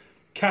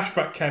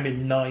 Cashback came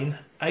in 9,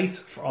 8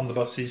 for On the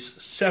Buses,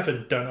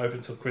 7 Don't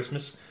Open Till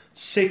Christmas,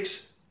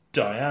 6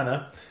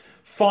 Diana,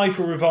 5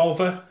 for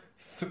Revolver,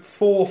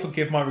 4 for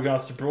Give My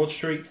Regards to Broad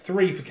Street,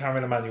 3 for Carry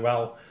On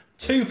Emmanuel,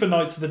 2 for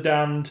Knights of the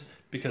Damned,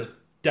 because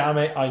damn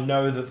it, I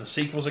know that the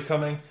sequels are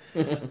coming.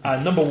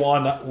 And number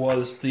 1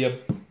 was the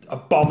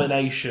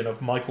abomination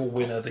of Michael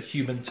Winner, the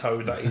human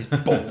toad that is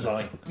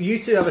Bullseye.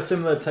 You two have a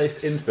similar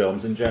taste in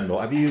films in general.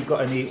 Have you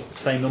got any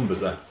same numbers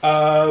there?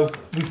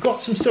 We've got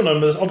some similar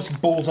numbers. Obviously,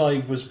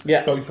 Bullseye was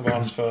both of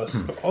ours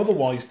first, but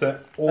otherwise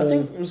they're all. I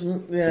think it was, I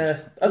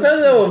don't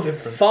think they were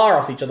far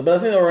off each other, but I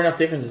think there were enough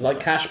differences. Like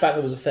Cashback,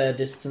 there was a fair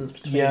distance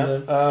between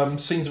them.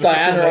 Scenes of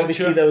Diana, Sexual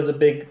obviously, Nature. there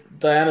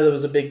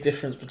was a big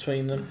difference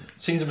between them.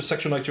 Scenes of a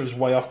Sexual Nature was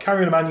way off.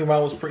 Carry On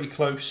Emmanuel was pretty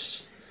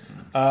close.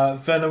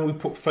 Venom we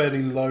put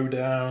fairly low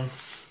down.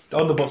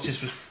 On the Buses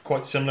was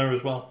quite similar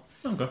as well.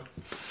 Okay.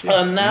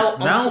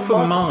 Now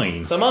for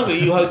mine. So Michael,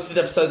 you hosted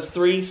episodes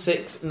 3,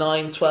 6,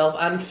 9, 12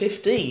 and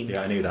 15.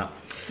 Yeah, I knew that.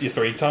 Your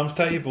 3 times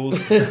tables.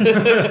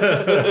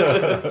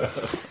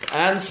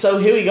 And so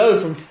here we go,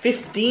 from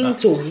 15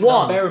 to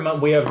 1. Bear in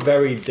mind, we have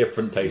very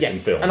different taste in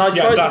films. And I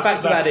tried to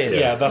factor that in.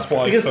 Yeah, that's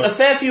why. Because a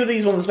fair few of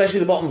these ones, especially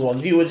the bottom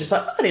ones, you were just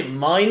like, I didn't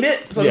mind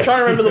it. So I'm trying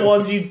to remember the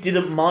ones you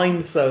didn't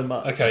mind so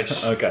much.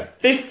 Okay.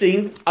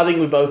 15, I think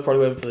we both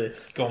probably went for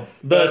this. Go on.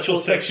 Virtual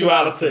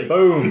Sexuality.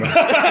 Boom.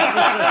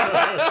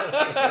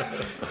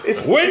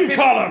 Win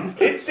column.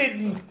 It's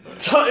in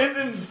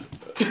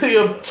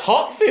your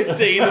top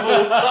 15 of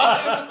all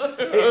time.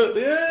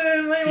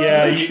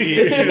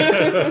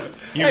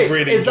 You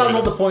really is that enjoyed not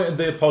it. the point of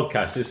the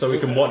podcast? Is so we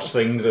can watch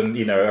things and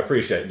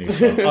appreciate new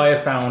stuff. I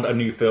have found a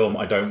new film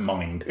I don't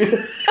mind,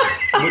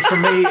 which for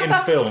me in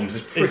films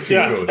is pretty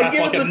good. That's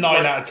like a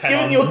 9 out of 10.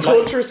 Given your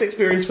torturous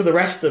experience for the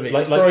rest of it,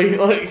 it's probably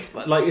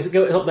like it's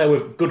up there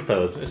with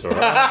Goodfellas. It's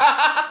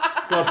alright.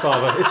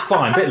 Godfather, it's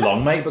fine, bit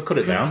long, mate, but cut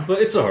it down. But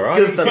it's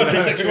alright.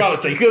 Virtual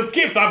Sexuality.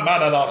 Give that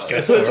man an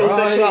Oscar. Virtual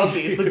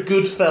Sexuality is the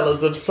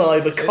Goodfellas of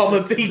cyber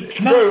comedy.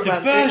 Nice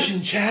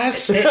diversion,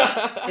 Chaz.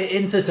 It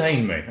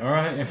entertained me,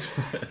 alright?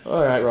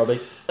 Alright,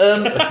 Robbie.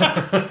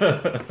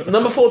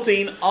 Number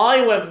 14,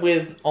 I went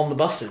with On the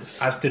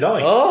Buses. As did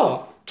I.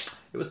 Oh.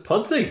 It was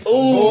Pudsey.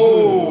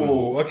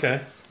 Ooh,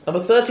 okay. Number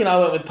 13, I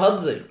went with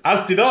Pudsey.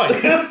 As did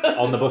I.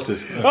 On the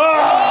Buses.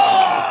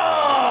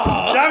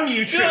 Damn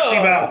you, Trixie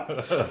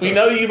Bell. We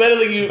know you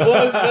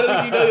almost better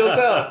than you know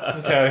yourself.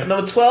 Okay.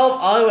 Number 12,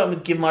 I went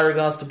with Give My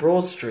Regards to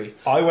Broad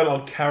Street. I went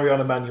on Carry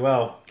On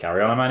Emmanuel.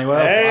 Carry On Emmanuel.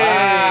 Hey.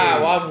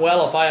 Wow, I'm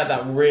well off. I had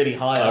that really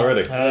high up. Oh,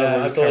 really?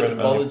 Yeah, I thought it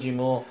bothered you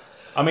more.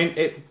 I mean,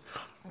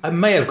 I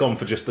may have gone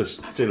for just the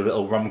silly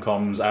little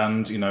rom-coms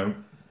and,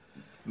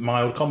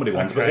 mild comedy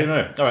ones, but All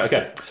right,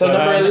 okay. So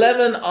number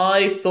 11,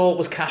 I thought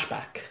was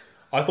Cashback.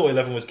 I thought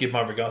 11 was Give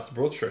My Regards to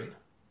Broad Street.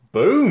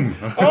 Boom!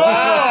 Oh,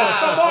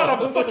 come on,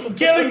 I'm fucking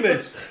killing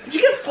this. Did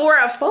you get 4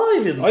 out of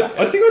 5 in that?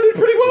 I think I did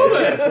pretty well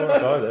there. 4 out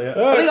of 5 there,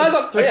 I think I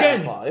got 3 out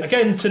of 5.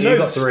 Again, to you note.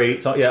 got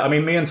 3. I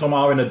mean, me and Tom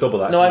are in a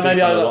double, actually. No,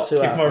 maybe I got 2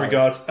 out Give of my 5.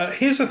 regards.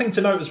 Here's the thing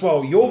to note as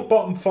well. Your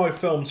bottom 5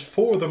 films,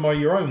 4 of them are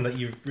your own that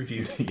you've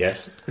reviewed.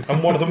 Yes.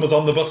 And one of them was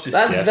On the Buses.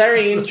 That's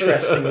very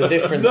interesting, the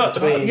difference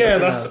between... Yeah,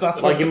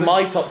 that's like in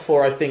my top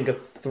 4, I think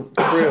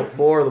 3 or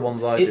 4 of the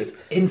ones I did.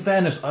 In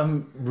fairness,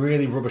 I'm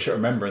really rubbish at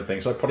remembering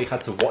things, so I probably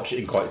had to watch it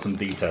in quite some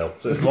detail.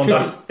 So it's the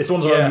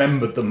ones I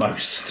remembered the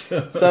most.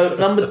 So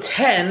number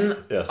 10,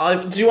 Yes.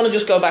 do you want to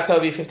just go back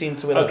over your 15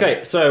 to 11?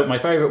 Okay, so my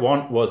favourite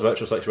one was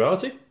Virtual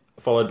Sexuality,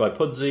 followed by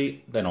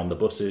Pudsey, then On the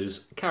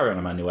Buses, Carry On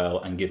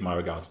Emmanuel, and Give My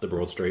Regards to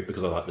Broad Street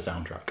because I like the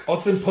soundtrack.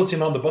 Other than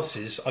putting On the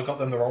Buses, I got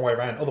them the wrong way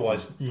around.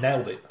 Otherwise,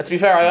 nailed it. To be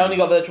fair, I only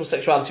got Virtual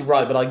Sexuality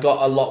right, but I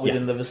got a lot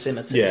within the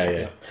vicinity.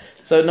 Yeah.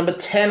 So number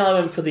 10, I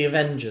went for The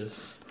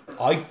Avengers.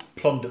 I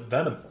plumbed at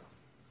Venom.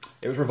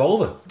 It was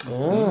Revolver.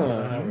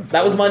 Oh.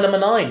 That was my number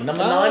 9.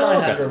 Number 9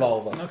 I had okay.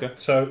 Revolver. Okay.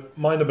 So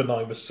my number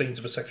 9 was Scenes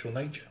of a Sexual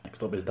Nature.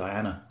 Next up is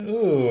Diana.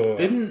 Ooh.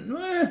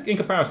 In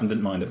comparison,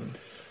 didn't mind it.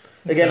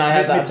 Again, I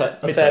had that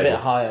a fair Mid-table. bit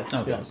higher,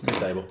 to be honest.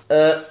 Mid-table.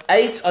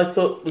 8 I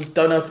thought was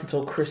Don't Open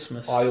Till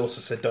Christmas. I also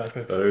said Don't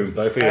Open. Boom,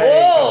 both of you.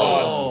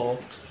 Oh!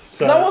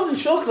 So- Because I wasn't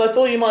sure, because I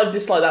thought you might have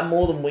disliked that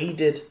more than we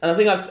did. And I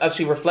think that's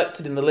actually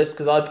reflected in the list,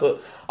 because I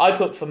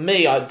put for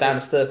me, down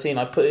as 13.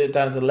 I put it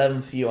down as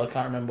 11 for you. I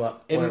can't remember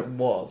where it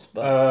was.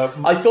 But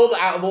I thought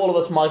that out of all of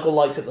us, Michael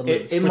liked it the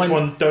least. Which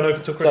one? Don't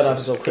Open Till Christmas. Don't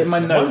Open Till Christmas. In my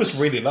Mine notes, was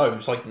really low. It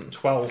was like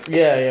 12.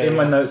 Yeah. in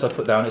my notes, I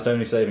put down its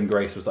only saving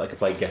grace was that I could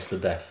play Guess the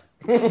Death.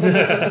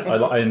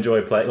 I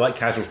enjoy playing like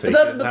Casualty.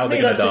 But How to me,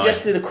 they that gonna die?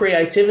 suggested a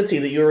creativity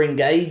that you're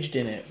engaged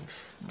in it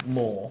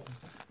more.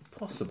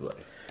 Possibly.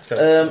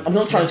 I'm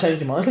not trying to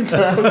change your mind.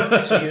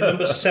 So you're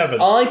number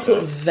 7. I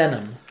put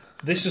Venom.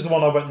 This is the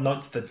one I went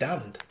Knights of the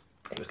Damned.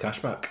 It was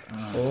Cashback.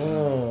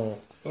 Oh.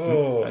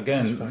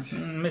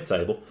 Again,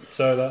 mid-table.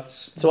 So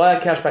that's... So I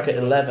had Cashback at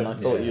 11. I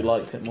thought you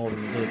liked it more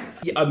than you did.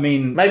 Yeah, I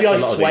mean, Maybe I a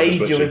lot of these are swayed you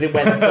switching. as it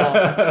went on.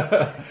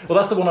 Well,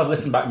 that's the one I've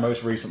listened back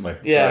most recently.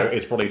 Yeah. So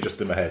it's probably just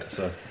in my head.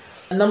 So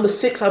And number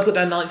 6, I put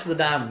down Knights of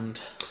the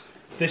Damned.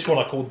 This one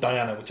I called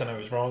Diana, which I know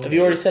is wrong. Have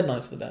you already said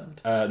Knights of the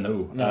Damned?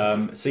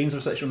 no. Scenes of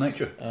a Sexual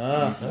Nature.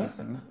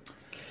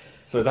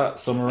 So that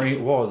summary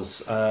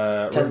was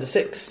 10 to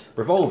 6.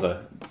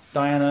 Revolver,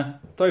 Diana,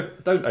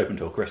 Don't Open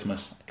Till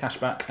Christmas,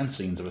 Cashback, and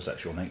Scenes of a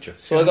Sexual Nature.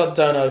 So I got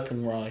Don't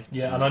Open right.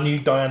 Yeah, and I knew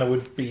Diana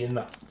would be in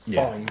that 5,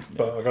 Yeah.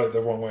 but I got it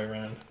the wrong way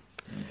around.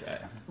 Okay.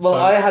 Well,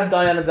 I had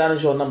Diana down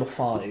as your number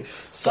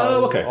 5. So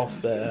Oh, okay.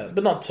 off there.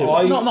 But not too.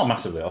 Not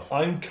massively off.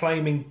 I'm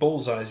claiming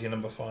Bullseye as your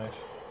number 5.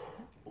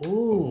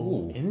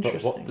 Ooh, But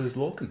interesting. what does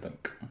Lorcan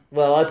think?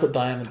 Well, I put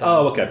Diana down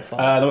Oh, as okay. number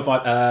 5. Number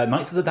 5,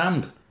 Knights of the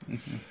Damned.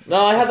 No,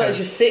 I had that as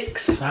your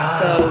 6.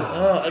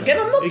 So, again,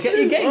 I'm not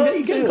You're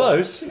getting too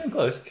close. You're getting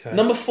close. Okay.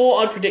 Number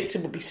 4 I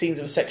predicted would be Scenes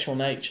of a Sexual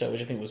Nature,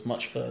 which I think was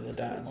much further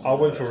down. I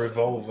went for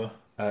Revolver.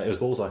 It was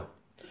Bullseye.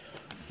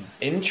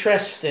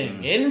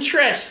 Interesting.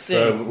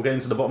 So we're getting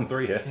to the bottom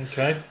 3 here.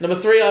 Okay. Number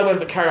 3 I went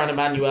for Carry On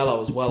Emmanuel. I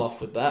was well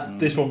off with that.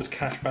 This one was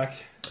Cashback.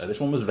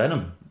 This one was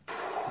Venom.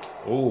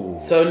 Ooh.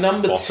 So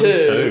number Bottom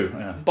 2,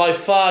 yeah. by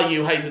far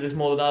you hated this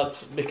more than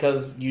us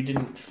because you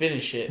didn't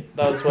finish it.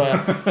 That's where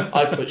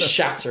I put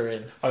Shatter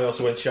in. I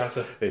also went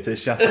Shatter. It is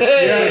Shatter.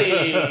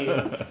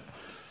 Hey!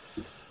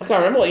 I can't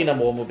remember what your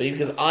number 1 would be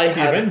because I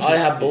Avengers.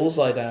 had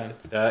Bullseye down.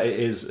 It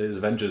is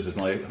Avengers is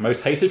my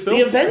most hated film.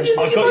 The Avengers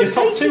I've is got your your most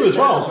top hated 2 as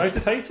well. film. Most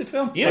hated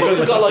film. You I must got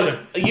have my got top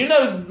like, you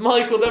know,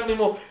 Michael, definitely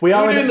more. We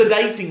are You're in doing the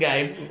dating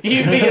game.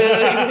 You'd be.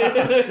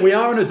 We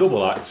are in a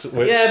double act.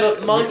 Which... Yeah,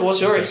 but Michael, what's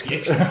your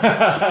excuse?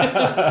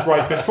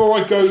 Right, before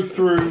I go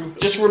through...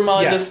 Just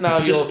remind us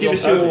now. Just give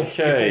us your full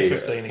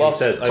 15. Well,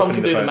 says Tom open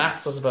can the do the phone.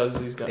 maths, I suppose.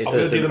 He's got. I'm going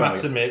to do the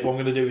maths in a minute. What I'm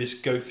going to do is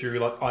go through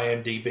like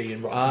IMDb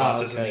and Rotten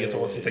Tomatoes and the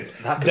authority things.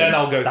 Then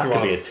I'll go that through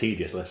could be our... a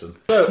tedious lesson.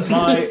 So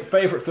my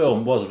favourite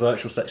film was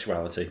Virtual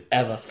Sexuality.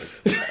 Ever.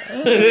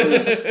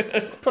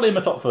 Probably in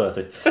my top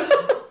 30.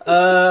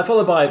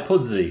 Followed by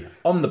Pudsey,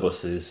 On the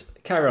Buses,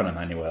 Carry On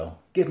Emmanuel,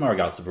 Give My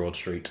Regards to Broad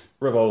Street,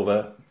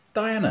 Revolver,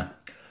 Diana,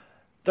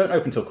 Don't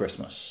Open Till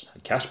Christmas,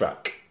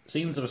 Cashback,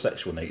 Scenes of a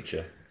Sexual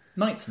Nature,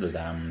 Knights of the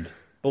Damned,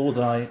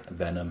 Bullseye,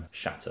 Venom,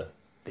 Shatter,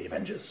 The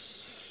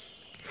Avengers.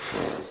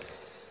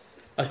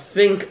 I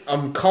think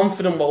I'm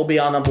confident what will be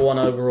our number 1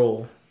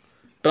 overall.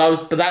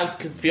 But that was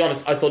because, to be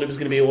honest, I thought it was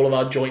going to be all of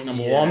our joint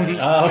number 1s.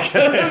 Oh,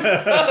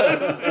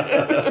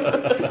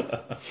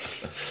 okay.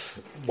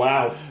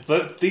 Wow.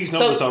 These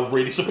numbers are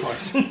really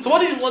surprising. So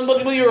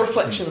what were your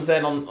reflections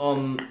then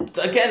on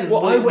again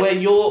Well, where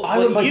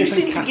you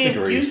seem to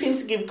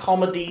categories. give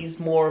comedies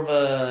more of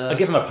a... I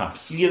give them a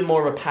pass. You give them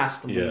more of a pass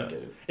than we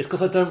do. It's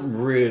because I don't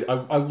really...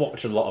 I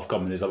watch a lot of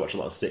comedies, I watch a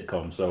lot of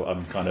sitcoms, so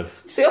I'm kind of...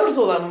 See, I would have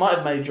thought that might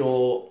have made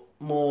your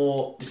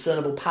more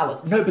discernible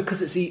palate. No,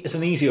 because it's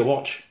an easier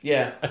watch.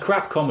 Yeah. A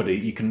crap comedy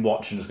you can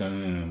watch and just go,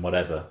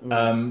 whatever.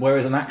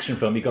 Whereas an action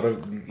film, you've got to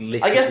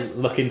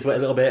look into it a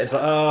little bit. It's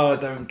like, oh, I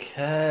don't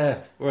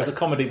care. Whereas a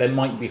comedy, there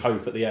might be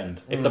hope at the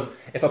end.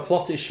 If a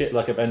plot is shit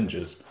like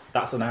Avengers,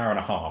 that's an hour and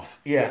a half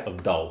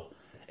of dull.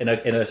 In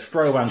a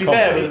throwaway comedy... To be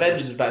fair, with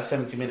Avengers, it was about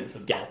 70 minutes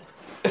of dull.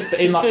 But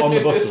in like On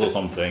the Buses or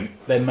something,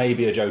 there may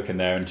be a joke in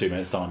there in 2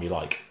 minutes' time you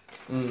like.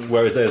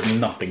 Whereas there's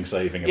nothing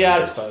saving. Yeah,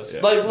 Avengers. I suppose.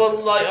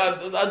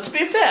 Yeah. To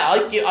be fair,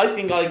 I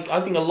think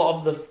a lot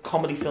of the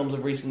comedy films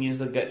of recent years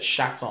that get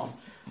shat on,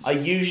 I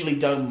usually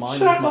don't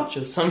mind as much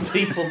as some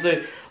people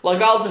do.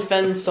 Like, I'll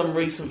defend some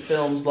recent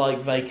films like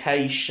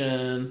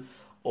Vacation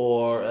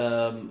or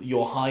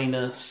Your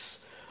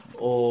Highness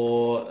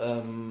or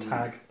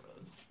Tag.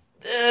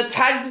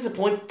 Tag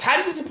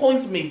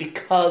disappoints me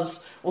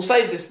because we'll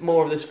save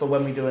more of this for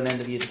when we do an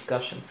end of year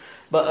discussion.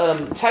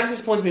 But Tag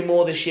disappoints me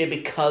more this year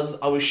because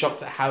I was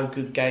shocked at how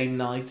good Game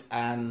Night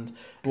and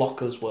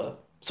Blockers were.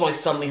 So I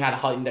suddenly had a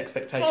heightened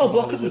expectation. Oh, of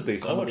Blockers Hollywood was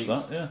decent. comedies. I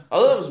watched that. Yeah.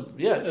 Oh, that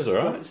was It's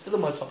alright. It's still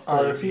in my top 3.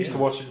 I refused to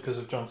watch it because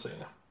of John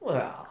Cena.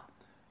 Well,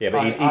 Yeah,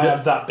 but I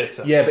am that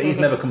bitter. Yeah, but he's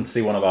never come to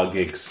see one of our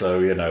gigs, so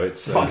you know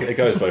it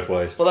goes both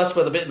ways. Well, that's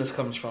where the bitterness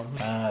comes from.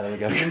 There we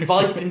go. We've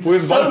invited him to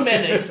so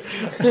many.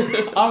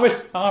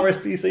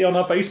 RSPC on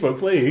our Facebook,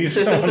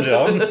 please. Come on,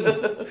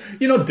 John.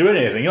 You're not doing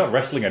anything. You're not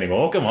wrestling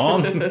anymore. Come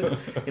on. You're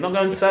not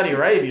going to Saudi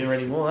Arabia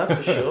anymore, that's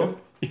for sure.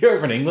 You're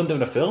over in England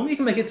doing a film. You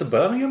can make it to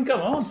Birmingham.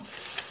 Come on.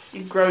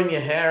 You're growing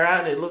your hair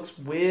out and it looks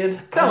weird.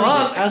 Come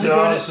on! Has he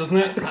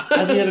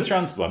had a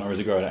transplant or is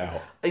he growing it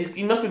out?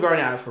 He must be growing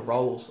it out for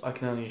roles, I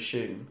can only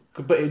assume.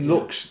 But it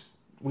looks...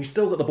 We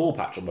still got the ball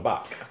patch on the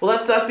back. Well,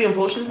 that's the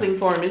unfortunate thing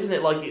for him, isn't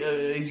it? Like,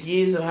 his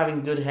years of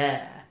having good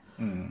hair.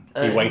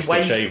 He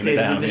wasted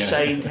with the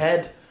shaved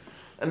head.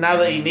 And now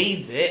that he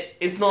needs it,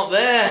 it's not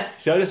there.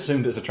 See, I just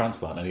assumed it was a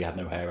transplant and he had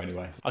no hair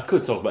anyway. I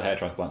could talk about hair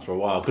transplants for a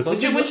while.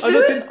 Would you do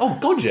it? Oh,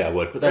 God, yeah, I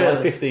would. But they're Really?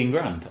 like 15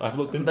 grand. I've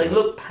looked into They them.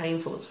 look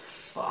painful as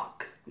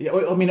fuck. Yeah,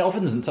 I mean, it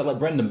often doesn't take. Like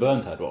Brendan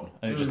Burns had one,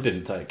 and it just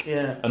didn't take.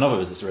 Yeah. Another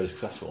visit's really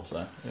successful,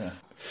 so yeah.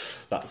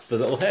 That's the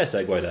little hair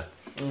segue there.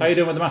 How you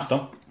doing with the mask,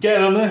 Tom?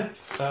 Getting on there.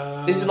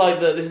 This is like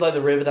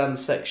the Riverdance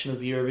section of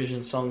the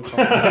Eurovision Song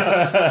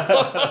Contest.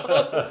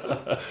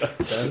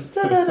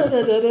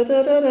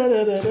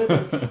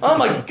 Oh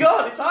my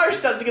God! It's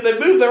Irish dancing and they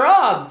move their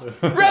arms.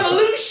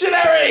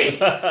 Revolutionary.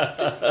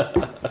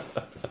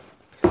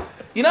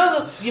 You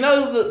know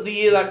that the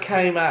year that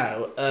came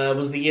out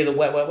was the year that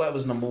Wet Wet Wet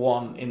was number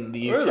 1 in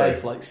the UK Really?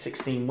 for like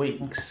 16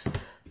 weeks.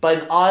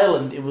 But in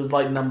Ireland, it was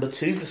like number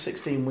 2 for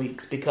 16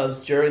 weeks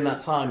because during that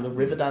time, the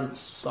Riverdance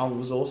song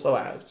was also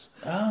out.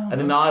 Oh,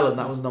 And in Ireland,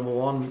 that was number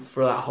 1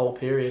 for that whole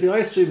period. See, I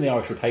assume the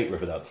Irish would hate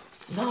Riverdance.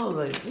 No,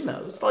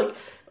 it's like,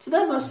 to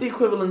them, that's the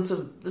equivalent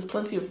of, there's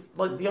plenty of,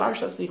 like, the Irish,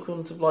 that's the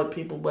equivalent of, like,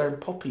 people wearing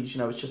poppies,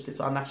 it's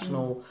our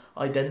national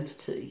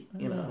identity,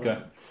 Okay.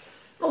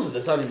 Also,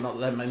 there's only not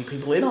that many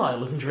people in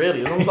Ireland,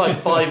 really. As long as, like,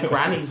 5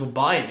 grannies were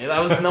buying it,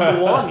 that was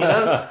number 1,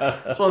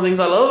 That's one of the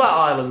things I love about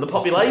Ireland, the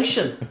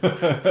population.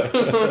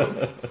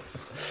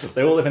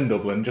 They all live in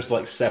Dublin, just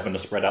like 7 are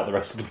spread out the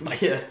rest of the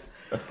place. Yeah.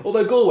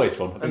 Although Galway's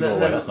fun. I think And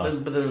Galway, that's nice.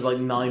 but then there's, like,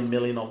 9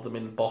 million of them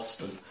in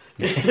Boston.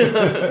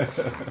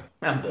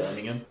 And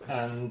Birmingham.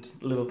 And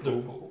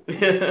Liverpool.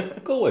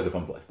 Galway's a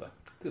fun place, though.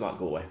 I do like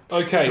Galway.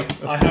 Okay,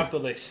 I have the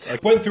list. I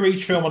went through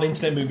each film on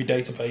Internet Movie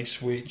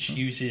Database, which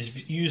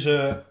uses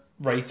user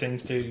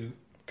ratings to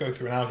go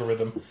through an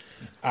algorithm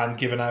and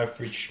give an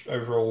average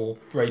overall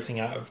rating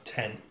out of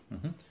 10.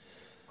 Mm-hmm.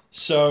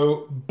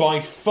 So, by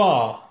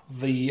far,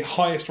 the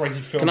highest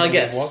rated film Can I that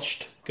guess? we've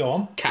watched. Go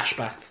on.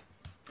 Cashback.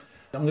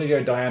 I'm going to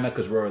go Diana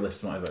because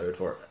Royalist might have voted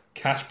for it.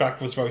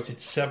 Cashback was voted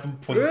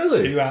 7.2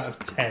 Really? out of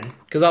 10.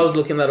 Because I was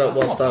looking that up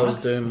That's whilst not I was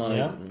bad. doing my...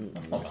 Yeah.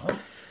 That's not bad.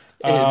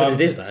 But it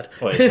is bad.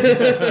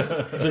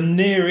 The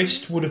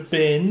nearest would have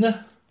been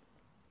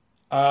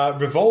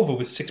Revolver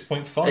with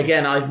 6.5.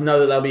 Again, I know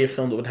that that'll be a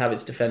film that would have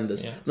its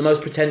defenders. Yeah. The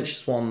most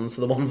pretentious ones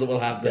are the ones that we'll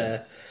have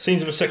there.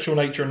 Scenes of a Sexual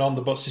Nature and On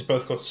the Buses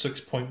both got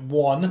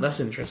 6.1. That's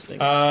interesting.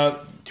 Do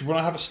you want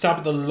to have a stab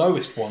at the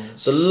lowest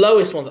ones? The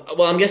lowest ones...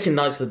 Well, I'm guessing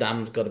Knights of the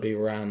Damned's got to be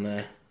around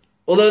there.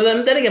 Although,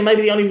 then again,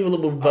 maybe the only people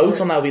that will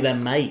vote on that will be their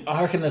mates. I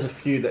reckon there's a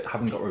few that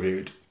haven't got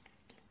reviewed.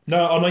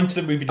 No, on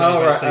Internet Movie Oh,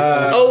 Database.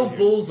 right,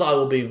 Bullseye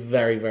will be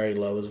very, very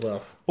low as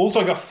well.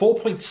 Bullseye got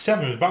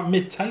 4.7, about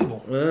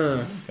mid-table.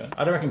 Okay.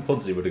 I don't reckon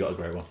Pudsey would have got a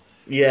great one.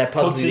 Yeah,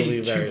 Pudsey will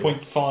be Pudsey very low.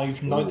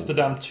 2.5, Knights of the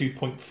Dam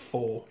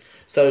 2.4.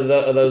 So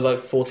are those like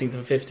 14th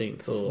and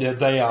 15th? Or? Yeah,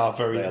 they are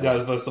very... They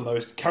are. Those are the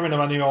lowest. Carrying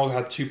Emmanuel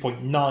had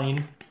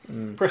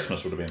 2.9.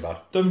 Christmas would have been bad.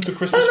 Done for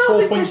Christmas, I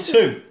don't know,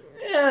 4.2.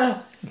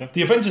 Yeah.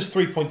 The Avengers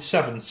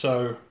 3.7,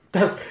 so...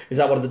 Is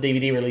that one of the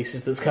DVD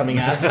releases that's coming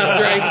out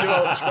after Age of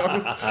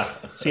Ultron?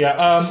 So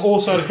yeah,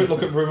 also had a quick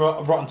look at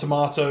Rotten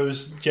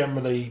Tomatoes.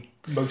 Generally,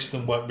 most of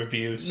them weren't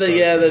reviewed. So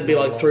there'd be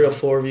like 3 or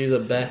 4 reviews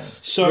at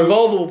best. So-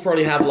 Revolver will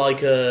probably have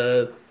like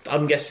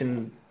I'm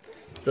guessing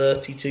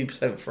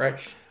 32%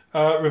 fresh.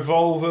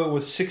 Revolver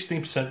was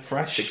 16%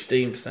 fresh.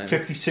 16%.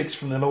 56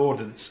 from the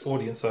audience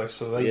though,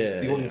 so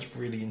the audience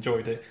really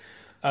enjoyed it.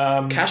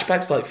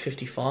 Cashback's like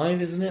 55,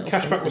 isn't it? or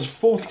Cashback was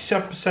something?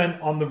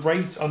 47%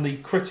 on the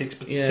critics,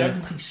 but Yeah.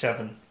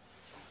 77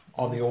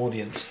 on the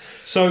audience.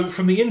 So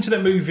from the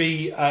Internet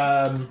Movie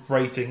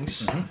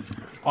ratings,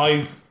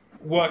 I've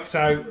worked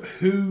out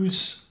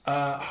who's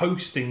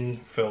hosting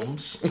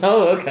films.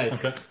 Oh, okay.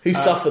 Who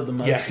suffered the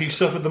most? Yeah, who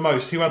suffered the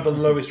most? Who had the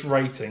lowest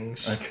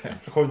ratings? Okay.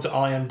 According to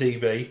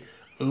IMDb.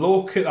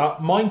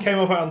 Mine came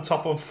up on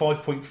top on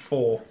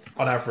 5.4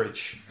 on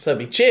average. So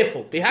be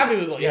cheerful. Be happy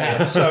with what you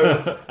have.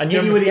 So And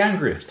you were the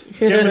angriest.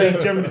 generally,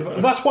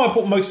 that's why I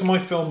put most of my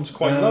films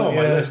quite low on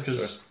my yeah, list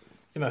because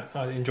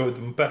I enjoyed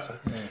them better.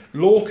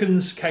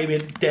 Lorcan's came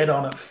in dead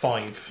on at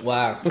 5.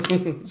 Wow.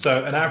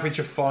 So an average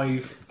of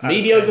 5.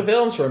 Mediocre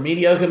films for a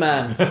mediocre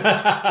man.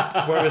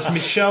 Whereas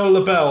Michel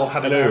Lebel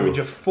had an average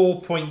of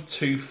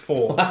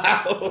 4.24.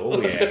 Wow.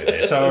 Oh,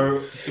 yeah.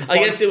 So I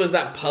guess it was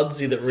that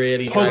Pudsey that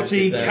really dragged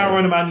Pudsey, it down.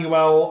 Karen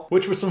Emanuel,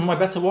 which were some of my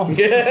better ones.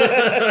 they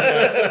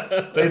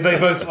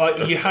both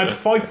you had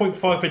 5.5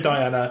 for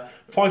Diana,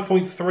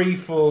 5.3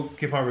 for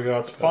Give My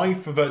Regards,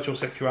 5 for Virtual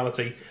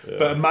Sexuality,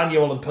 but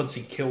Emmanuel and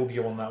Pudsey killed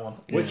you on that one.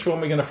 Which one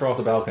are we going to throw off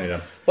the balcony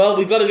then? Well,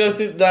 we've got to go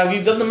through. Now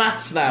you've done the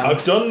maths. Now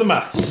I've done the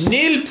maths.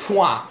 Nil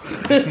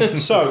point.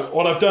 So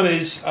what I've done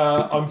is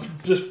I'm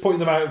just putting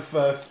them out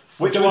of.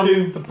 Which we're one? going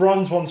to do the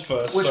bronze ones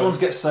first. Which ones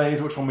get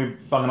saved? Which one we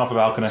banging off the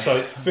balcony?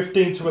 So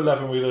 15 to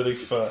 11 we're going to do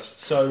first.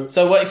 So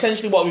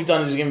essentially what we've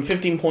done is we've given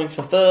 15 points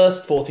for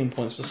first, 14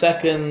 points for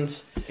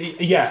second,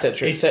 yeah,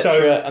 etc.,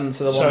 etc., and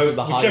so the one with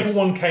the whichever highest.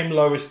 one came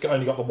lowest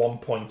only got the 1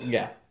 point.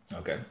 Yeah.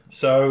 Okay.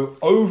 So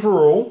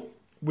overall,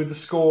 with the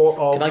score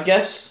of Can I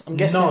guess? I'm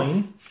guessing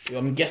 9.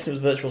 I'm guessing it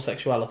was Virtual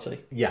Sexuality.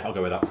 Yeah, I'll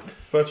go with that.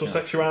 Virtual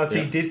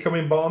Sexuality did come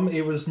in bottom.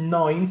 It was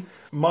 9.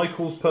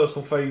 Michael's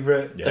personal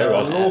favourite. Yeah, it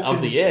was.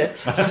 Of the year.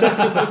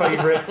 Second to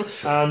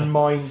favourite. And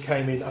mine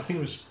came in, I think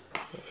it was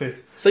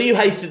 5th. So you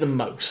hated it the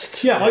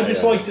most. Yeah, I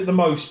disliked it the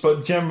most,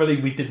 but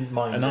generally we didn't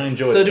mind And it. I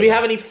enjoyed it. So do we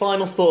have any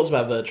final thoughts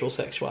about Virtual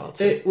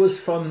Sexuality? It was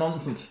fun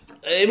nonsense.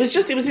 It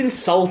was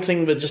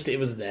insulting, but it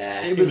was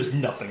there. It was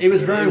nothing. It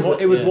was very.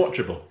 It was yeah.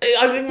 watchable.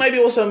 I think maybe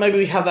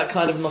we have that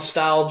kind of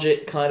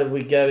nostalgic kind of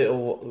we get it,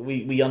 or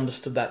we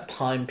understood that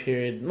time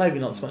period. Maybe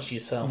not so much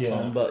yourself,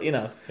 Tom, but you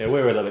know. Yeah, we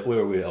were a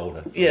bit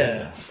older. So,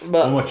 yeah,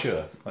 but more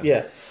mature.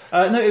 Yeah.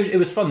 No, it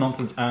was fun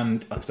nonsense,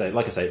 and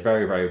like I say,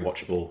 very, very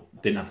watchable.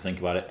 Didn't have to think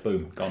about it.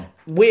 Boom, gone.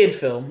 Weird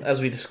film, as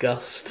we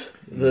discussed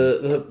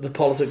the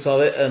politics of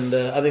it, and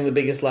I think the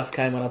biggest laugh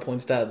came when I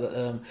pointed out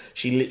that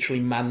she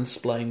literally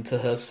mansplained to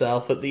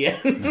herself at the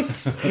end of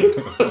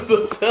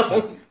the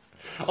film.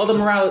 Oh, the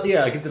morality.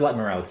 Yeah, I did like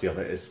morality of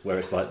it. Is where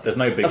it's like there's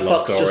no big A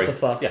love fuck's story. just a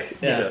fuck.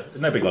 Yeah,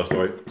 no big love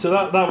story. So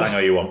that was Bang how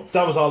you want.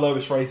 That was our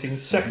lowest rating.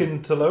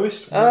 Second to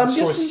lowest, I'm the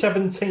score guessing- is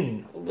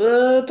 17.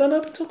 Don't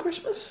open till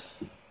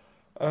Christmas.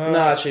 No,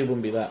 actually, it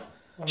wouldn't be that.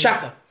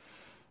 Shatter.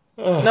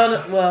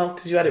 No, well,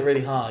 because you had it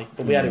really high,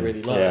 but we had it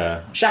really low.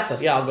 Yeah. Shatter.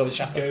 Yeah, I'll go with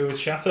Shatter. Go with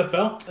Shatter,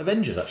 Bell.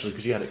 Avengers actually,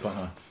 because you had it quite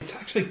high. It's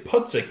actually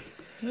Pudsey.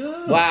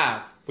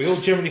 Wow. We all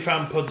generally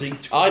found Pudsey.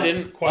 I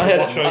didn't. Quite I had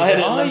a watch it at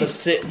over. number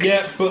 6. Yeah,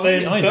 but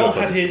then I Bell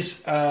enjoyed had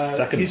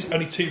Pudsey. his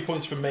only 2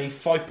 points from me,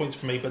 5 points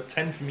from me, but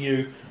 10 from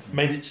you,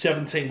 made it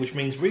 17, which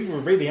means we were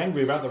really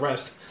angry about the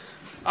rest.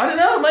 I don't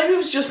know. Maybe it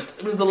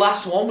was the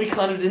last one. We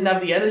kind of didn't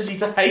have the energy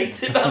to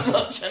hate it that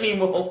much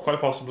anymore. Quite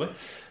possibly.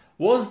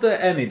 Was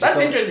there any? That's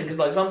interesting because,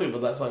 like, some people,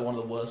 that's like one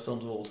of the worst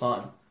films of all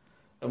time,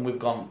 and we've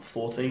gone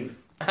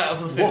 14th out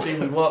of the 15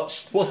 we've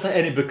watched. Was there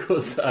any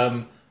because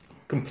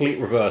complete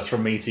reverse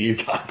from me to you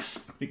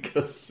guys?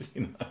 Because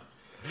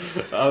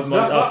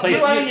our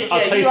taste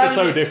is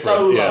so different.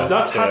 So low.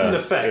 That has an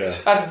effect.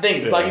 Yeah. That's the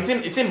thing. It's like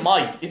it's in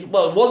my. It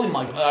was in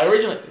my.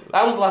 Originally,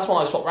 that was the last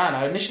one I swapped around.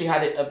 I initially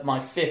had it at my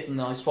 5th, and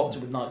then I swapped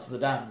it with Knights of the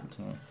Damned.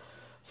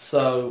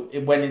 So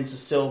it went into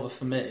silver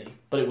for me,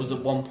 but it was at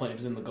one point it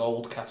was in the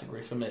gold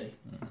category for me.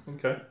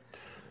 Okay.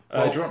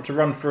 Do you want to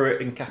run through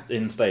it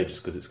in stages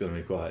because it's going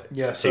to be quite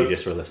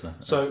tedious for a listener?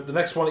 So the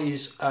next one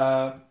is.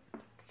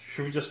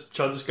 Shall I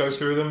just go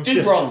through them?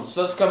 Do bronze.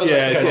 Let's cover the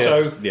next Okay, one.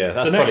 so that's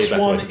the next probably a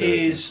better way one to do it.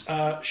 is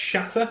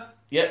Shatter.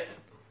 Yep.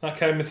 That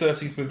came in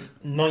 13th with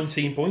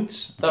 19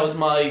 points. That was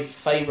my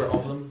favourite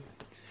of them.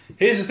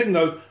 Here's the thing,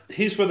 though.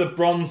 Here's where the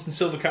bronze and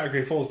silver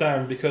category falls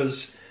down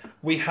because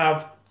we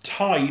have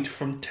tied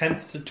from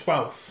 10th to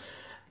 12th.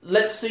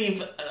 Let's see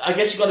if... I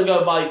guess you've got to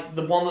go by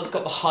the one that's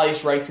got the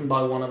highest rating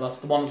by one of us.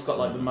 The one that's got,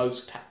 like, the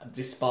most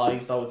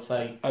despised, I would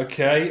say.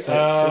 Okay. So the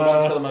one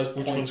that's got the most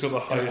which points one's got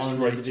the highest on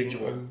an rating?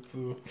 individual.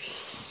 You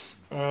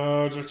You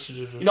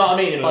know what I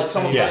mean? If like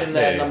someone's got in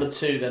there number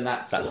 2, then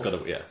that's got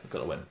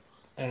to win.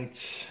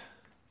 8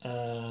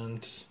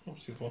 and what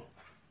was the other one?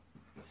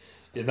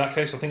 In that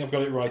case, I think I've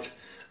got it right.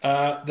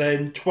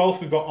 Then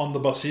 12th we've got On the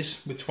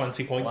Buses with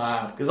 20 points.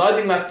 Wow, because I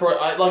think that's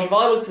like if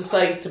I was to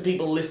say to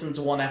people listen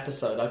to one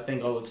episode, I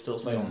think I would still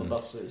say On the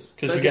Buses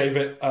Because we gave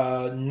it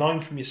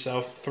 9 from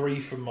yourself,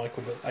 3 from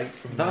Michael, but 8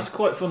 from That's me.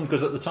 quite fun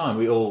because at the time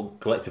we all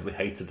collectively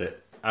hated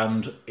it,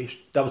 and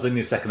that was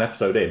only the second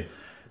episode in.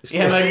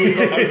 Yeah, maybe we've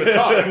got loads of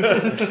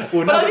times.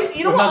 Well, But I think,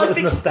 you know what? I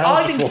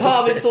think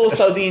part of it's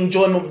also the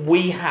enjoyment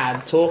we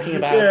had talking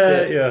about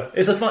it. Yeah,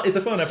 it's a fun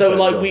episode. So,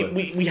 like, also.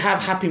 we have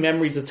happy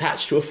memories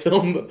attached to a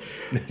film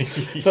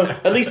that, from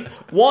at least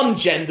one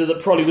gender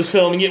that probably was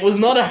filming it was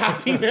not a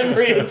happy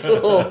memory at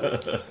all.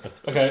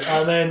 Okay,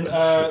 and then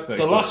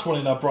the last one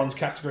in our bronze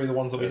category, the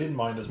ones that we didn't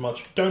mind as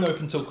much, Don't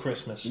Open Till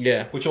Christmas,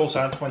 which also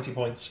had 20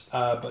 points,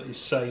 but is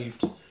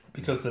saved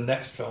because the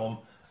next film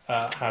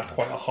had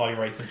quite a high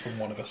rating from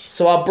one of us.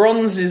 So our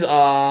bronzes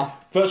are...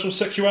 Virtual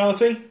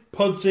Sexuality,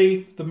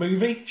 Pudsey, the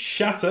movie,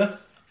 Shatter,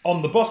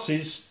 On the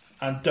Buses,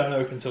 and Don't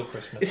Open Till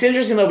Christmas. It's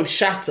interesting though with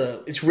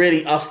Shatter, it's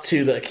really us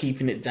two that are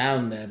keeping it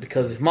down there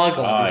because if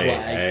Michael had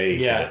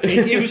his way,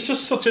 it was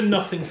just such a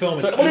nothing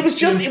film. Well,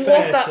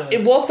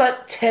 it was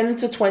that 10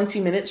 to 20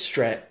 minute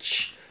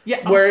stretch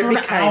Yeah, where after it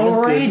an became a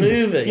hour good in.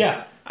 movie.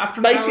 Yeah. After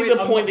an Basically, hour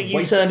the in, point I'm that not you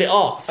waiting- turned it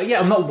off. Yeah,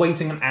 I'm not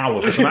waiting an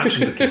hour for some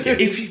action to kick in.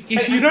 If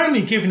you'd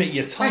only given it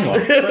your Hang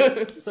time.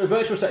 on. So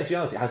virtual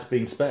sexuality has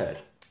been spared.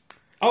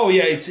 Oh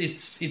yeah,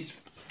 it's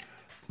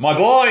My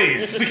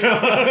boys.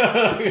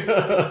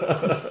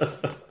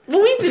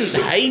 Well, we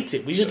didn't hate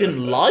it. We just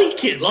didn't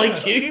like it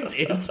like you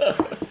did. So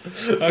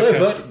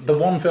the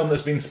one film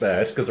that's been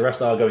spared, because the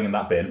rest are going in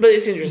that bin. But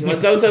it's interesting. Like,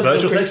 don't open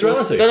Virtual till Christmas.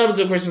 sexuality. Don't open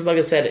till Christmas. Like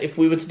I said, if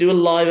we were to do a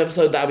live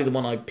episode, that'd be the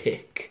one I'd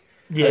pick.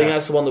 Yeah. I think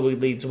that's the one that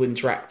would lead to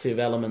interactive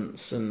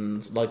elements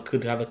and like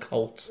could have a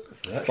cult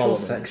Virtual following.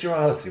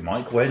 sexuality.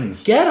 Mike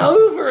wins. Get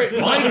over it,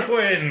 Mike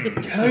wins.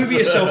 Get over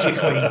yourself, you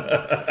queen.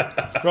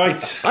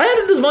 Right. I had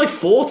it as my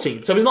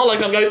 14th, so it's not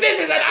like I'm going, this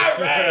is an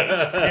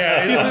outrage!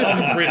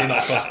 Yeah, I'm really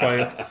not fussed by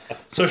it.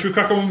 So should we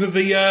crack on with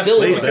the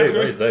Silver.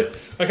 Please do.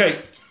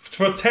 Okay,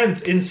 for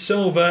 10th in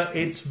silver,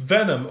 it's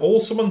Venom,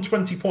 also on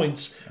 20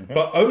 points,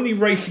 but only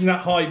rating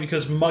that high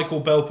because Michael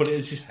Bell put it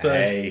as his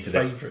third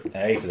favourite.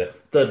 Hated it.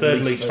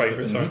 Third least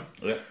favourite, sorry.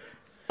 Yeah.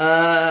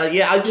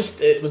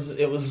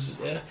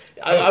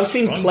 I've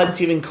seen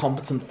plenty of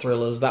incompetent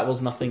thrillers. That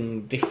was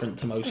nothing different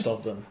to most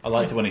of them. I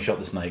liked it when he shot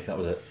the snake. That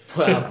was it.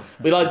 Well,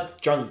 we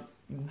liked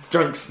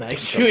Drunk Snake.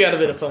 We had a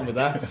bit of fun with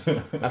that.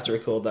 I have to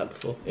record that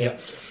before. Yeah.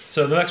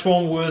 So the next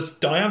one was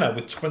Diana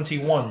with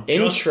 21.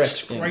 Interesting.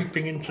 Just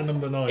scraping into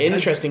number 9.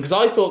 Interesting, because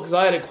I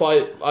had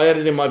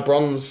it in my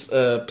bronze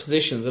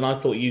positions, and I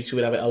thought you two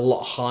would have it a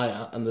lot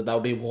higher, and that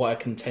would be quite a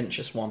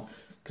contentious one.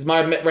 Because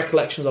my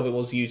recollections of it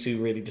was you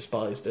two really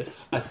despised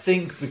it. I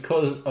think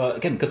because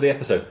of the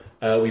episode,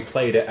 we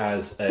played it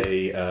as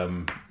a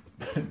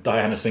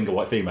Diana single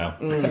white female,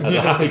 as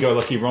a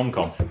happy-go-lucky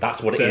rom-com.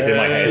 That's what it is in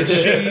my head.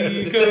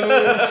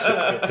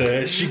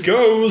 There she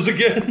goes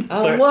again.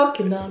 I'm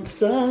walking on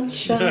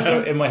sunshine.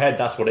 So in my head,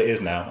 that's what it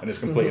is now, and it's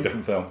a completely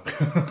different film.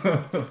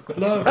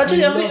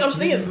 Actually, I was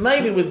thinking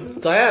maybe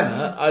with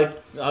Diana,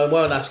 I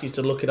won't ask you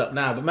to look it up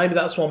now, but maybe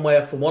that's one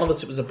where for one of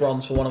us it was a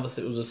bronze, for one of us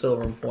it was a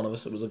silver, and for one of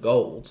us it was a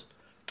gold.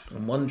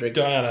 I'm wondering.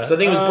 Diana. Because I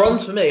think it was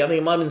bronze for me. I think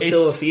it might have been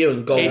silver for you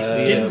and gold It for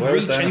you. didn't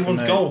reach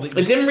anyone's gold. It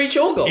didn't reach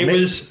your gold. It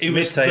was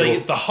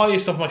mid-table. the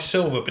highest of my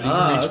silver, but it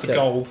didn't reach the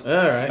gold. All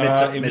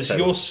right. It was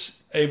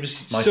silver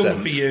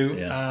seventh. for you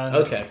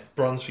and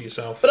bronze for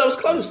yourself. But I was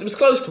close. It was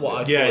close to what I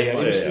thought.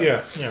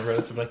 Yeah,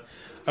 relatively.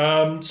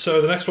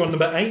 So the next one,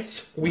 number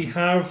 8, we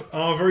have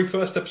our very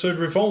first episode,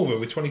 Revolver,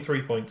 with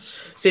 23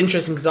 points. It's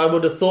interesting because I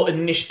would have thought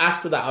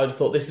after that I would have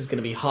thought this is going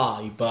to be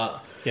high,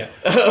 but yeah,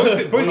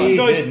 both of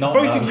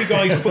you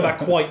guys put that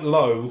quite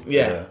low.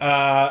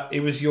 Yeah,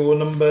 it was your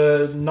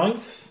number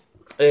 9th.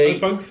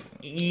 Both.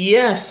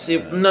 Yes,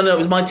 it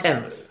was my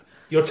 10th.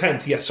 Your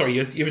 10th, yes. Sorry,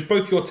 it was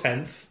both your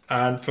 10th,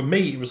 and for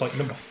me it was like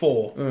number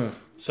 4.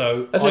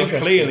 So That's I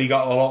interesting. clearly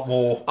got a lot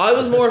more. I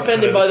was more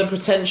offended by the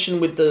pretension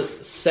with the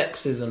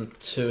sexism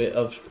to it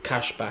of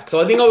Cashback. So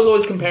I think I was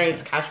always comparing it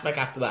to Cashback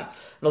after that.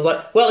 And I was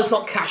like, well, it's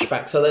not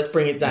Cashback, so let's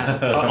bring it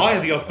down. I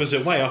had the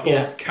opposite way. I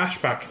thought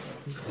Cashback,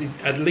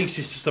 at least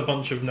it's just a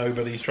bunch of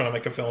nobodies trying to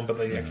make a film, but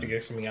they actually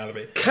get something out of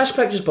it.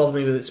 Cashback just bothered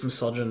me with its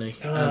misogyny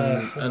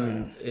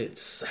and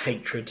its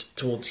hatred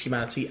towards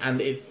humanity and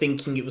it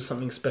thinking it was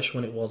something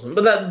special when it wasn't.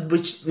 But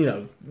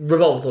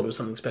Revolver thought it was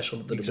something special,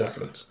 but that it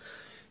wasn't.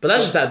 But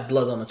that just had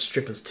blood on a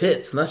stripper's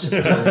tits, and that's just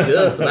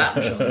good for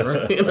that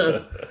genre.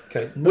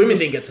 Okay. Women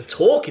didn't get to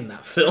talk in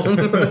that film.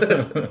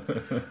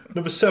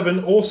 Number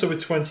 7, also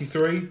with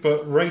 23,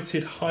 but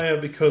rated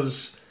higher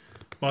because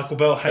Michael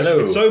Bell hated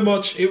it so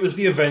much. It was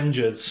The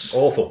Avengers.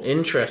 Awful.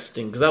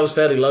 Interesting, because that was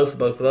fairly low for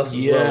both of us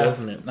as well,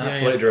 wasn't it?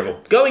 Absolutely drivel.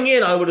 Going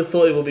in, I would have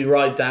thought it would be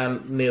right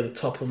down near the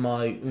top of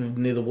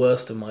near the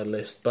worst of my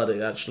list, but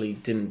it actually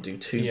didn't do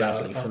too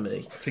badly for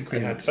me. I think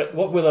we had. But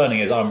what we're learning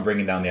is I'm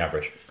bringing down the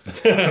average.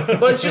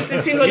 But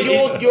it seems like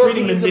your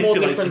opinions are more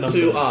different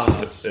to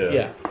ours.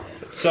 Yeah.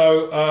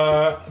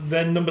 So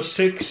then number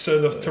 6,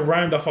 so to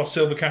round off our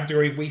silver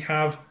category, we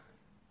have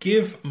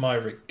Give My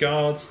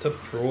Regards to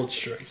Broad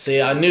Street.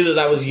 See, I knew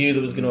that was you that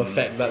was going to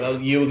affect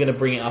that. You were going to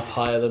bring it up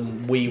higher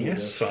than we would.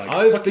 Yes,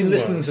 I've been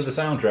listening to the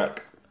soundtrack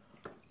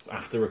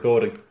after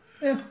recording.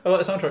 Yeah, I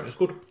like the soundtrack. It's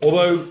good.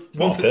 Although it's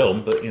not a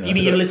film, but you mean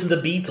you listen to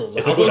Beatles?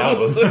 It's a good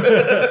album.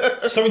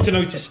 Something to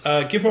notice: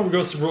 Give My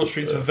Regards to Broad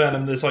Street for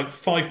Venom. There's like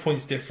 5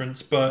 points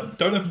difference, but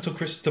Don't Open Till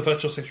Christmas to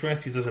Virtual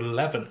Sexuality. There's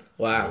 11.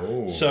 Wow.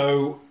 Ooh.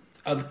 So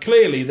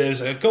clearly,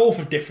 there's a goal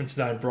for difference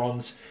now in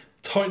bronze.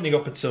 Tightening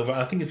up at silver.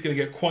 I think it's going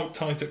to get quite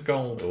tight at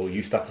gold. Oh,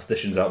 you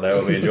statisticians out there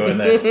will be enjoying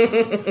this.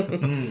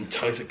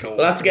 Tight at gold.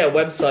 We'll have to get a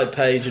website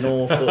page and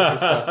all sorts of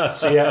stuff.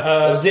 So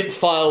a zip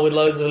file with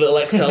loads of little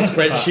Excel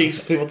spreadsheets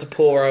for people to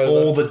pour over.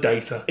 All the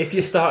data. If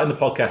you're starting the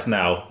podcast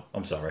now,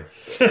 I'm sorry.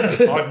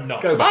 I'm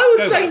not. I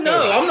would say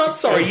no. I'm not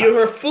sorry.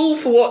 You're a fool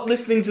for what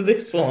listening to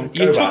this one.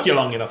 You took you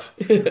long enough.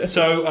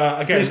 So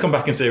again, please come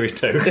back in series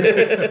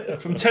 2.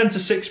 From 10 to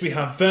 6, we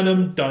have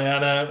Venom,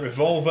 Diana,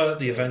 Revolver,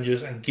 The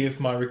Avengers, and Give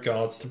My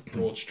Regards to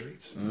Broad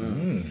Street.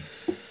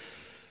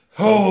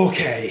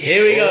 Okay.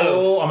 Here we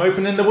go. Oh, I'm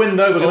opening the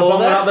window. We're going to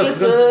bomb out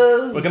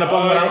the. We're going to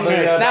bomb out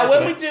the. Now,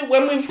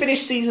 when we finish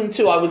season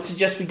 2, I would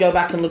suggest we go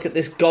back and look at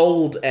this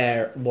gold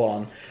air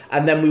one,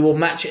 and then we will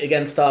match it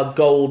against our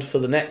gold for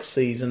the next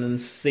season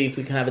and see if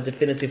we can have a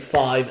definitive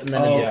 5 and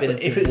then a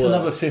definitive. If it's worst.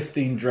 another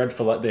 15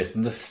 dreadful like this,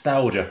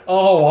 nostalgia.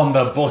 Oh, on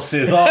the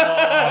buses. Oh,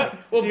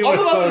 well, on the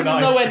buses is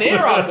nowhere near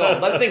our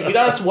goal. That's the thing. We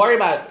don't have to worry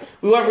about.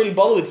 We won't really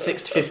bother with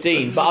 6 to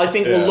 15, but I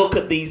think we'll look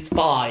at these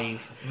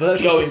 5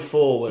 going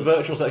forward.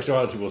 Virtual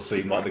sexuality will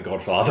seem like The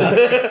Godfather.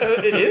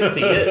 It is to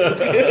you.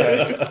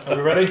 Okay. Are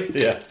we ready?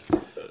 Yeah.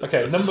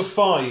 Okay, number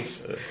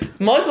 5.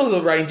 Michael's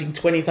arranging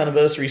 20th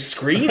anniversary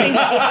screenings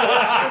of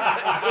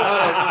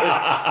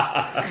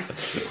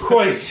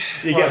Wait.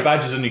 You get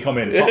badges and you come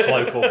in top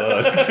bloke or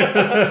bird.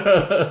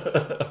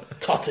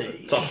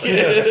 Totty.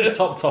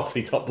 Top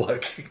totty, top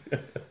bloke.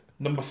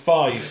 Number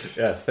 5.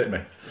 Yes, hit me.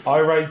 I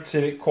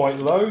rated it quite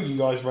low. You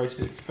guys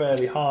rated it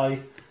fairly high.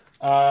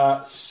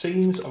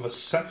 Scenes of a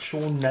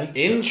sexual nature.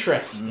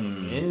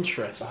 Interesting.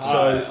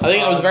 So, I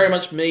think it was very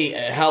much me.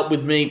 It helped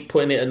with me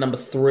putting it at number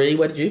 3.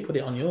 Where did you put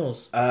it on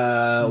yours?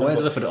 Where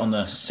did I put it on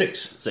there?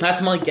 6.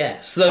 That's my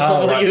guess. That's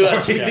not what you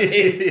actually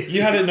did.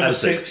 You had it at number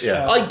 6.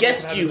 Yeah. I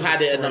guessed you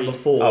had it at number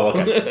 4. Oh,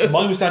 okay.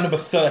 Mine was down number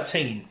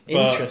 13.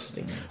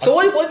 Interesting. So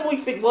why do we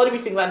think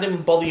that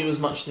didn't bother you as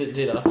much as it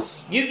did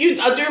us?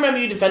 I do remember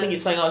you defending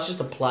it, saying, "Oh, it's just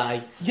a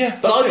play." Yeah,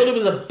 but I thought it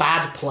was a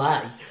bad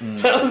play.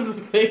 That was the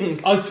thing.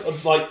 I've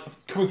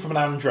coming from an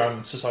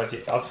Amdram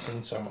society, I've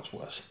seen so much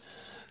worse.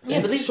 Yeah,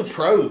 but these were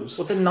pros.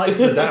 Well, the Knights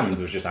of the Damned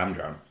was just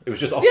Amdram. It was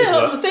just office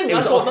that was the thing.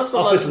 That's office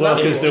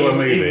workers do a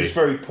movie. It was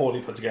very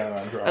poorly put together,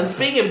 Amdram. And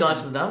speaking of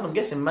Knights of the Damned, I'm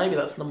guessing maybe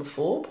that's number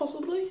 4,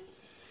 possibly.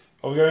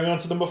 Are we going on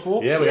to number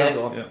 4? Yeah, we are.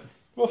 Go on. Yeah.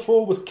 Number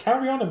 4 was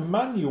Carry On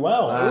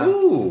Emmanuel.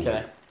 Ooh.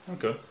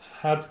 Okay.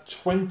 Had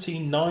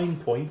 29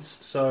 points,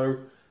 so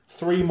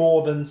 3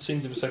 more than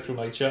Scenes of a Sexual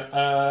Nature.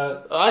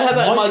 I had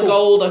that in my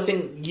gold. I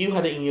think you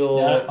had it in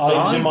your. Yeah,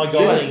 I was in my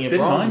gold. You had it in your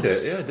Didn't bronze. mind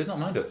it. Yeah, did not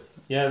mind it.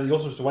 Yeah,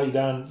 yours was way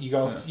down. You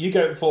gave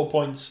it 4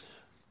 points.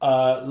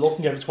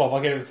 Lorcan gave it 12.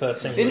 I gave it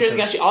 13. It's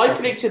interesting, actually. I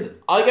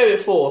gave it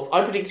 4th.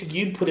 I predicted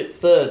you'd put it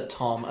 3rd,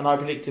 Tom, and I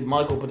predicted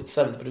Michael put it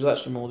 7th, but it was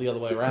actually more the other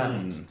way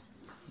around.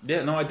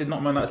 Yeah, no, I did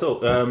not mind that at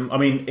all. I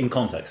mean, in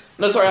context.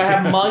 No, sorry, I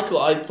had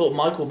Michael. I thought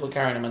Michael would put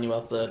Carry On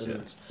Emmanuel 3rd,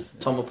 and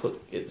Tom would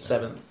put it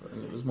 7th,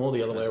 and it was more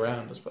the other way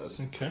around, I suppose.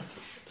 Okay.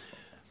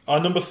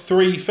 Our number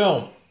 3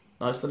 film.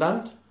 Nice to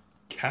Damned?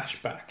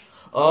 Cashback.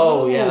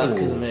 Oh, yeah, that's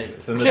because of me.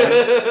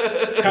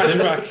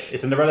 Cashback.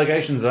 It's in the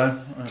relegation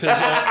zone. And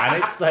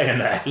it's staying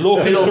there.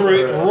 Lorcan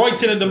threw it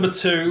right in at number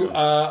 2.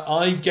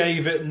 I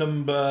gave it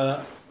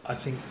number, I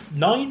think,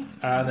 9.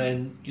 And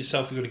then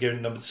yourself, you're going to give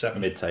it number 7.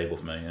 Mid-table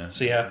for me, yeah.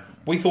 So, yeah,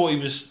 we thought he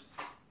was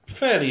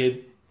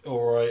fairly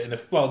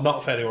alright. Well,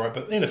 not fairly alright,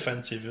 but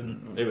inoffensive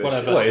and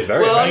whatever. Well, it was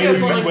very I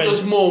guess I'm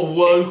just more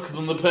woke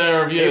than the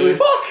pair of you.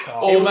 Fuck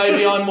off. Or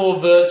maybe I'm more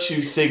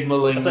virtue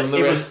signalling than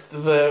the rest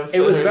of the...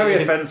 It was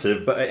very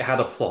offensive, but it had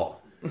a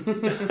plot.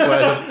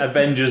 Whereas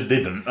Avengers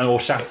didn't, or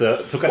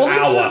Shatter took an hour.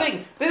 This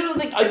was the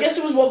thing. I guess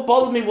it was what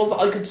bothered me was that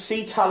I could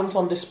see talent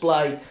on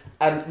display,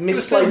 and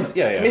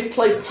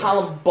misplaced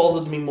talent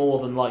bothered me more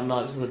than like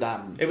Knights of the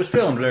Damned. It was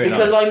filmed very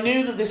because nice. I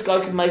knew that this guy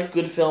could make a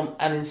good film,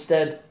 and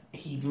instead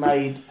he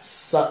made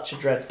such a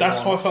dreadful. That's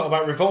one. how I felt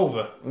about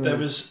Revolver. There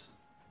was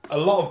a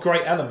lot of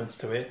great elements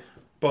to it,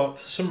 but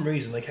for some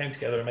reason they came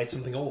together and made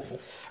something awful.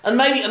 And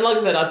like I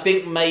said, I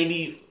think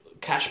maybe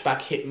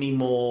Cashback hit me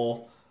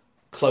more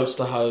close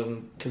to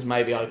home because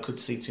maybe I could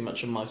see too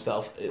much of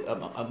myself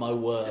at my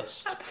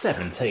worst. At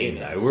 17,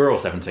 though. We're all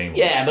 17.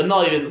 Yeah, but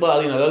not even...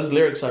 Well, those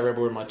lyrics I read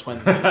were in my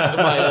 20s.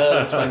 My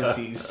early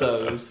 20s,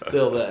 so it was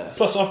still there.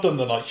 Plus, I've done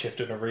the night shift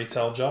in a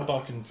retail job.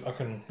 I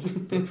can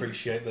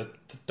appreciate the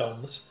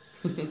dullness.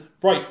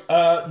 Right,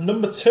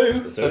 number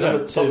 2. So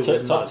number 2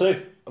 was top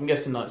 2. I'm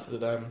guessing Knights of the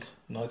Damned.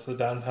 Knights of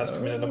the Damned has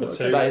come in at number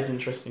 2. That is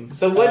interesting.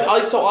 So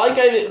I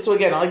gave it. So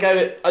again, I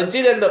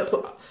did end up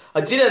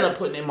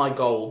putting it in my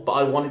gold, but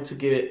I wanted to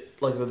give it,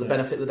 like I said, the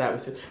benefit of the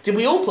doubt. Did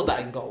we all put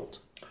that in gold?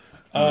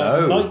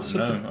 No, Knights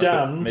of the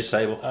Damned.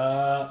 Mid-table.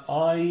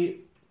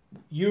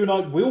 You and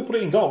I, we all put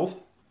it in gold.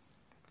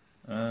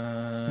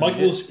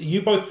 Michael's,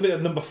 you both put it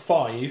at number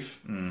 5.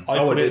 I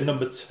put it at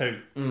number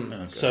 2.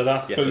 Okay. So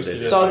that's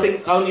boosted it. So I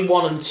think only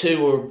 1 and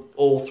 2 were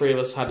all 3 of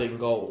us had it in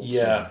gold.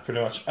 Yeah,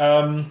 pretty much.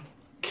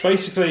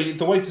 Basically,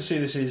 the way to see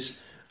this is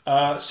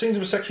Scenes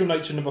of a Sexual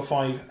Nature number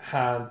 5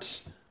 had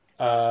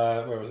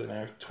where was it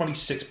now?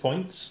 26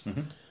 points.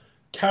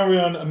 Carry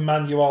On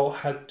Emmanuel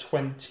had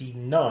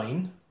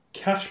 29.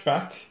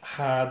 Cashback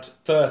had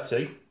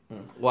 30.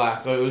 Wow,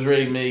 so it was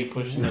really me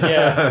pushing it.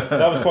 Yeah,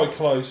 that was quite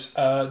close.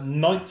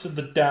 Knights of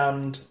the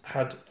Damned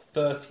had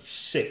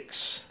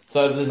 36.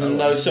 So there's a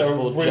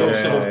noticeable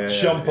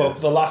jump up.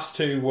 The last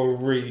 2 were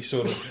really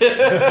sort of...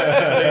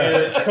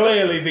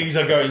 clearly these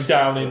are going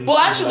down in... Well,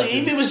 actually,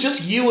 if it was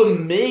just you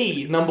and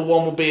me, number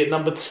 1 would be at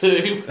number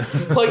 2.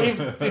 Like,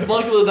 if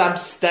Michael had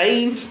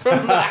abstained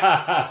from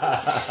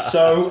that.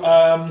 So,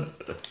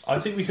 I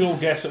think we can all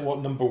guess at what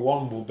number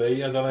 1 will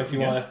be. I don't know if you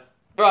want to...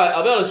 Right,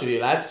 I'll be honest with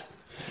you, lads.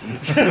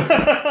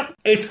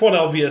 It's quite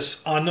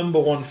obvious. Our number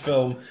one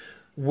film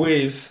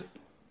with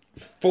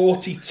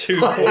 42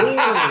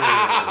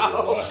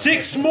 points.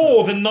 6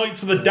 more than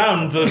Knights of the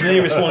Damned, the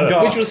nearest one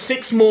got. Which was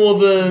 6 more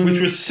than... Which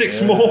was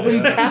 6 more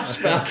than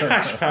Cashback.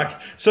 Cashback.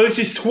 So this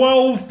is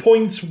 12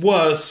 points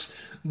worse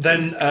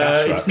than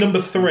it's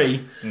number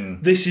 3.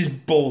 This is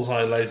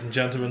Bullseye, ladies and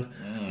gentlemen.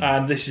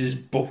 And this is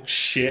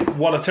bullshit.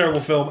 What a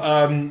terrible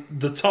film.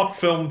 The top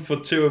film for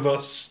 2 of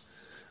us.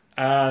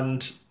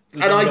 And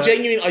I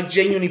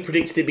genuinely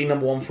predicted it being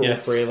number 1 for all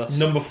 3 of us.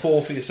 Number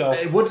 4 for yourself.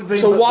 It would have been,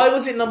 so why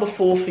was it number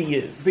 4 for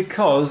you?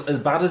 Because, as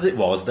bad as it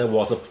was, there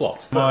was a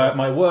plot.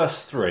 My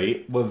worst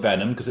 3 were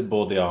Venom, because it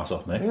bored the arse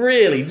off me.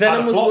 Really?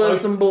 Venom was worse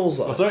than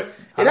Bullseye? Oh, sorry?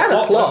 It had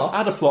a plot. It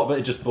had a plot, but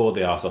it just bored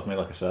the arse off me,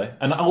 like I say.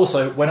 And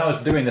also, when I was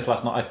doing this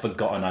last night, I'd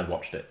forgotten I'd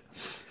watched it.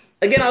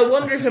 Again, I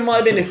wonder if it might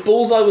have been if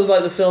Bullseye was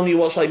like the film you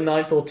watch like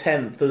 9th or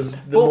 10th, there's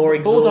the more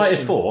exhaustion. Bullseye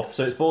is 4th,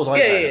 so it's Bullseye.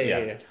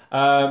 Yeah.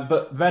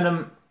 But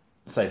Venom,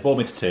 bored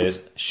me to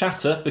tears.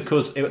 Shatter,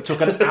 because it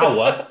took an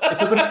hour. It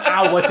took an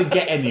hour to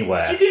get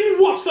anywhere. You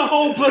didn't watch the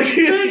whole bloody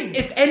thing.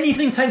 If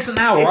anything takes an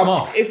hour, I'm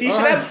off. If you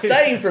should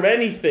abstain from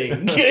anything,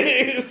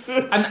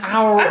 an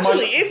hour.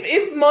 Actually,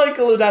 if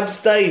Michael had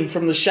abstained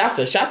from the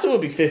Shatter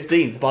would be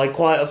 15th by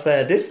quite a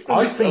fair distance.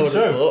 I think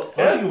so.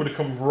 Yeah. I think it would have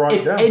come right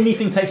if down.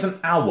 Anything takes an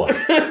hour.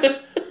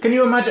 Can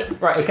you imagine?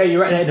 Right, okay,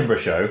 you're at an Edinburgh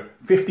show.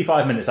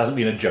 55 minutes hasn't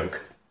been a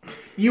joke.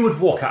 You would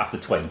walk out after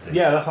 20.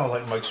 Yeah, that sounds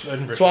like most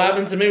Edinburgh. That's what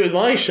happened to me with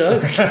my show.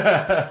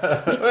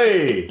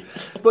 Hey.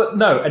 But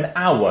no, an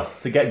hour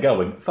to get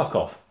going. Fuck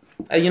off.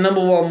 Your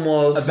number 1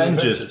 was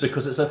Avengers,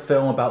 because it's a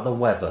film about the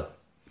weather.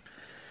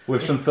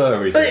 With some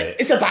furries but in it.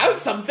 It's about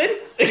something.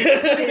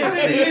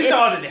 It is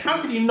hard. How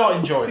can you not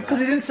enjoy it? Because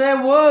he didn't say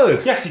a word.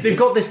 Yes, he They've did.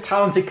 got this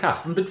talented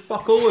cast and did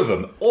fuck all with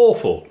them.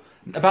 Awful.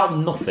 About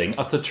nothing.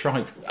 Utter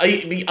tripe.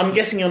 I'm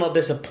guessing you're not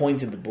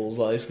disappointed that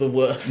Bullseye is the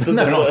worst.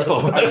 No, not at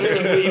all.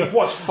 It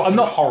was fucking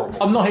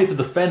horrible. I'm not here to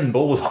defend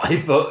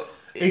Bullseye, but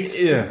it's.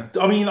 Yeah.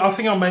 I mean, I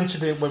think I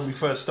mentioned it when we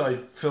first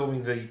started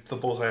filming the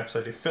Bullseye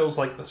episode. It feels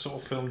like the sort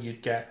of film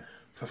you'd get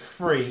for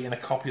free in a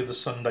copy of the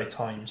Sunday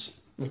Times.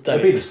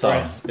 It'd be the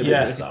Sun. It'd be the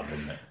Yes. Sun,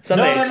 wouldn't it?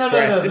 Sunday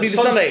Express. It'd be the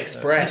Sun- Sunday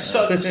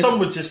Express. The Sun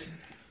would just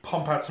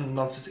pump out some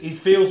nonsense. It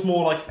feels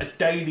more like a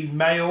Daily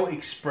Mail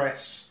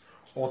Express.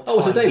 Or Oh,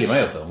 it's a Times. Daily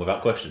Mail film,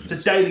 without question. It's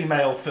a Daily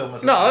Mail film.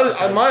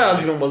 No, my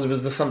argument was it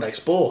was the Sunday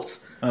Sport.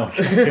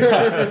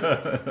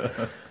 Okay.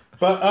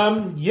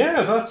 But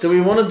yeah, that's. Do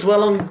we want to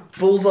dwell on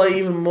Bullseye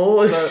even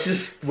more? It's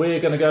just we're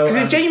gonna go because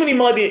it genuinely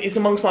might be. It's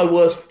amongst my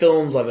worst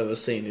films I've ever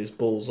seen. Is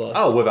Bullseye?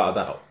 Oh, without a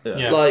doubt.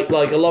 Yeah.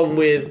 Like along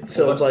with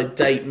films like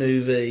Date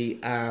Movie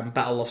and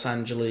Battle Los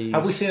Angeles.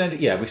 Have we seen any?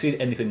 Yeah, have we seen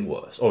anything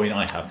worse? I mean,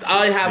 I have.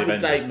 I have The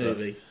with Date Avengers,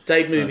 Movie.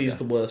 Date Movie is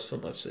the worst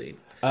film I've seen.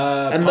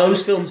 And Pine-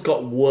 those films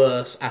got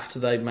worse after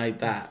they made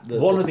that.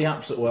 One of the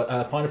absolute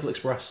Pineapple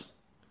Express.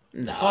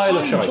 No, Pile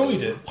of I shite.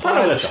 enjoyed it.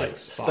 Pile of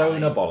Shite's shite. fine.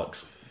 Stoner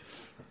bollocks.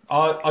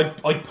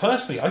 I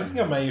personally, I think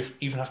I may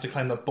even have to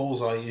claim that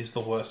Bullseye is the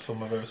worst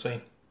film I've ever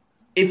seen.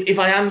 If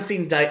I haven't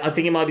seen Date, I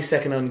think it might be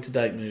second only to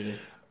Date Movie.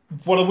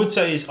 What I would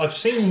say is I've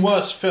seen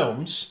worse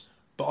films,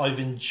 but I've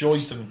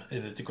enjoyed them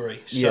in a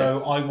degree.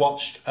 So I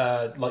watched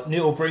like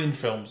Neil Breen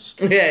films.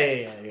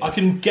 Yeah. I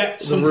can get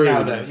The something Room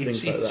out of there. and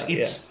It's things like that,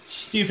 it's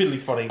stupidly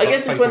funny. I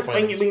guess it's when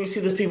famous. you see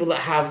there's people that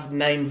have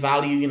name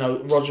value, you know,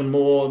 Roger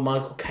Moore,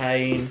 Michael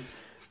Caine.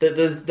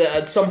 That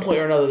at some point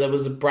or another there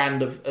was a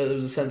brand of there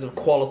was a sense of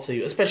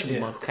quality, especially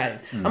with Michael Caine.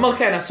 And Michael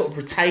Caine has sort of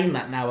retained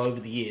that now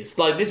over the years.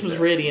 Like this was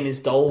really in his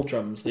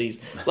doldrums.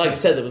 Like I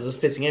said, there was a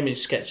Spitting Image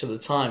sketch at the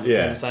time. Of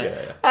him saying,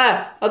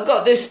 I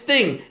got this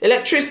thing,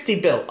 electricity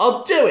bill.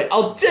 I'll do it.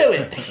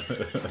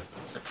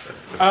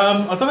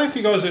 I don't know if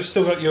you guys have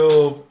still got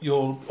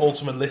your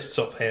ultimate lists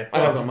up here. I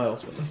have got my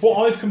ultimate list. What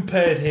I've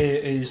compared here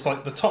is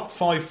like the top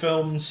 5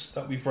 films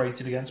that we've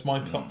rated against my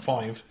top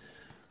 5.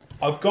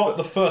 I've got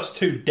the first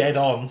 2 dead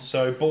on,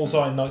 so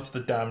Bullseye and Knights of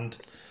the Damned.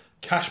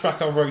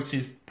 Cashback I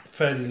rated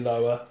fairly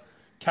lower.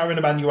 Carrie and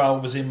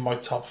Emmanuel was in my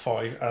top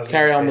 5.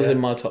 Carry On was in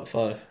my top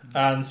 5.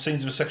 And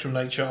Scenes of a Sexual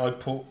Nature I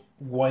put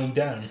way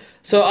down.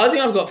 So I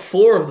think I've got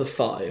 4 of the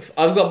 5.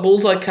 I've got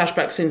Bullseye,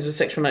 Cashback, Scenes of a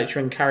Sexual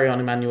Nature, and Carry On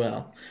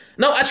Emmanuel.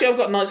 No, actually I've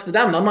got Knights of the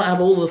Damned. I might have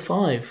all of the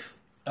 5.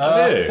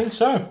 I think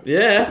so.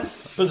 Yeah.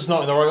 But it's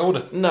not in the right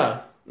order.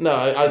 No,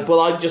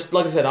 I just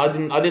like I said, I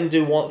didn't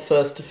do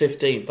 1st to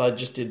 15th. I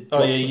just did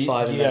blocks of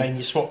 5. And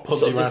you swapped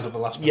Pudsey around at the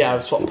last minute. Yeah, I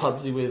swapped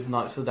Pudsey with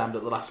Knights of the Damned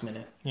at the last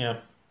minute. Yeah.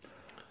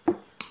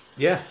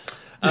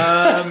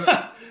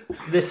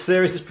 This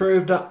series has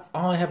proved that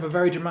I have a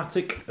very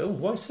dramatic. Oh,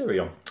 why is Siri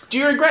on? Do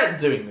you regret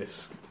doing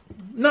this?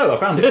 No, I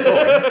found it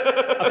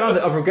fun.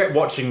 I regret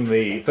watching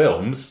the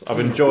films. I've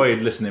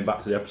enjoyed listening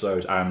back to the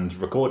episodes and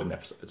recording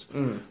episodes.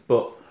 And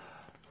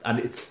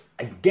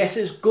I guess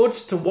it's good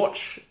to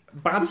watch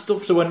bad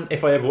stuff. So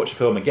if I ever watch a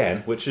film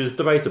again, which is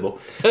debatable,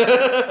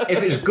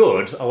 if it's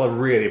good, I'll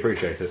really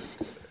appreciate it.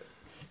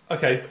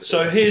 Okay,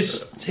 so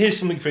here's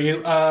something for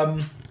you.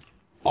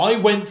 I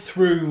went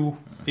through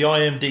the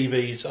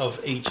IMDb's of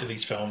each of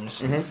these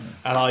films, and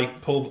I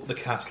pulled up the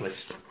cast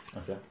list.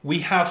 Okay. We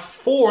have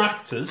 4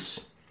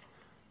 actors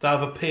that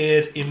have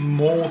appeared in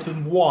more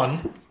than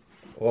one.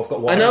 Well, I've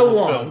got one. I know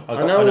one. film.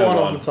 I know one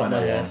off the top of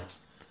my head.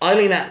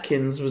 Eileen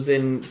Atkins was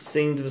in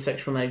Scenes of a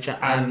Sexual Nature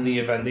and The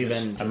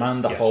Avengers.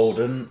 Amanda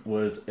Holden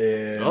was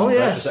in yes.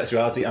 Virtual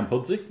Sexuality and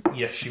Pudsey.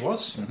 Yes, she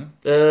was.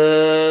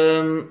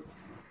 There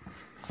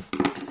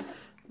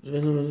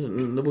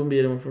wouldn't be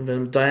anyone from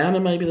Venom. Diana,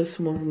 maybe there's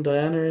someone from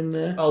Diana in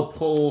there. Oh,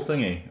 Paul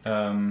Thingy.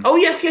 Oh,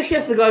 yes,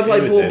 the guy who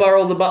played Paul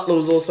Burrell, the butler,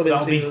 was also in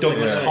That'll be Scenes of a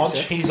Douglas Sexual Hodge.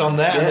 Nature. He's on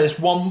there, and there's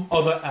one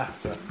other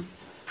actor.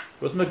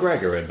 Was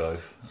McGregor in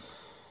both?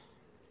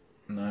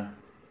 No.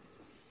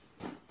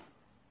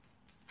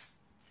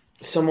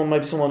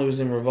 Maybe someone who was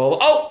in Revolver.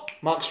 Oh!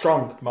 Mark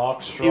Strong.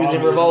 He was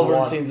in Revolver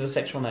and Scenes of a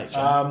Sexual Nature.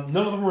 None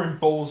of them were in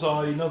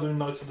Bullseye, none of them in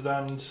Knights of the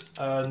Damned,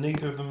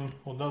 neither of them,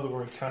 or none of them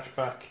were in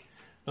Cashback,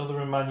 none of them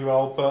were in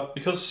Manuel, but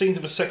because Scenes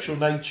of a Sexual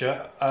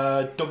Nature,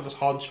 Douglas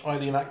Hodge,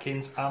 Eileen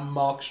Atkins, and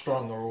Mark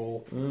Strong are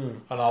all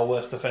on our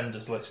worst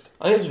offenders list.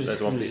 I guess it was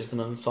just an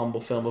ensemble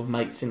film of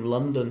mates in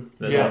London.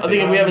 I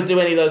think if we ever do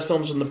any of those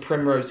films from the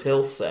Primrose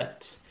Hill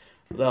set,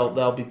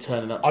 they'll be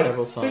turning up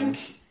several times. I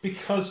think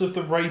because of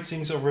the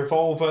ratings of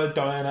Revolver,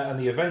 Diana, and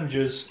the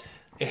Avengers,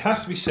 it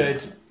has to be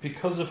said,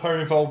 because of her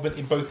involvement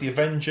in both the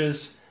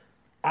Avengers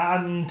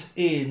and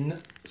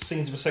in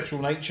Scenes of a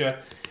Sexual Nature,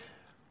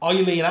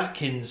 Eileen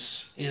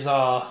Atkins is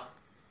our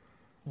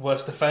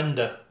worst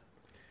offender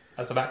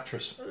as an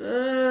actress.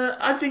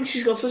 I think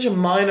she's got such a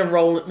minor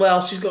role. Well,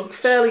 she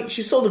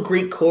saw the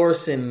Greek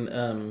chorus in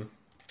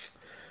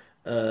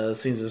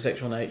Scenes of a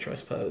Sexual Nature, I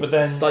suppose. But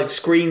then, it's like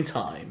screen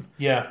time.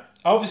 Yeah.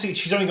 Obviously,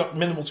 she's only got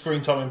minimal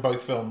screen time in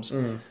both films.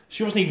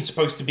 She wasn't even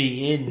supposed to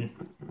be in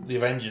the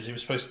Avengers. It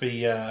was supposed to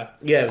be... it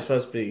was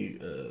supposed to be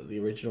the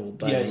original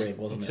Diana Rigg,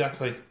 wasn't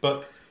exactly.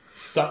 But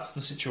that's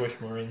the situation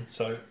we're in.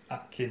 So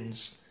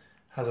Atkins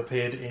has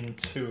appeared in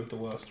 2 of the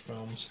worst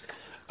films.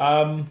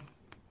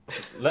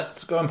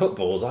 Let's go and put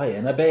Bullseye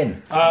in a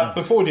bin.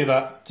 Before we do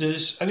that,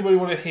 does anybody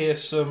want to hear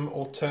some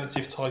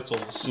alternative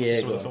titles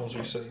to some of the films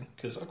we've seen?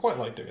 Because I quite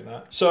like doing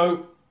that.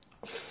 So,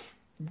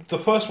 the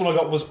first one I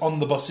got was On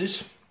the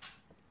Buses.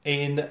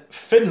 In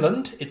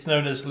Finland, it's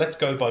known as Let's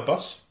Go by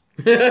Bus.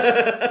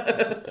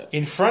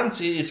 In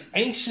France, it is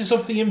Aces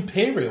of the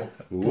Imperial.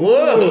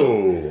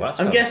 Whoa!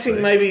 That's I'm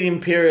guessing maybe the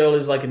Imperial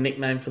is like a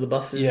nickname for the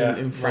buses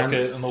in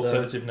France. Like an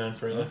alternative name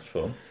for it. That's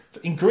fun.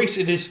 In Greece,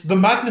 it is The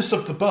Madness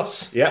of the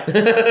Bus.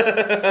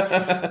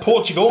 Yeah.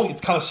 Portugal,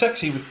 it's kind of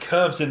sexy with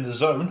Curves in the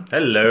Zone.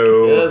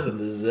 Hello. Curves in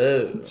the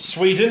Zone.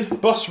 Sweden,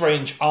 Bus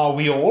Range, Are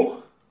We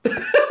All?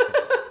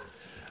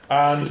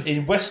 And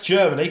in West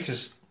Germany,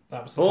 because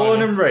that was the Born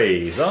time and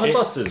raised on the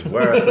buses,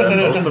 where I spend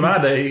most of my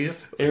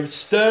days. It was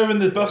Stir in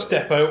the Bus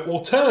Depot,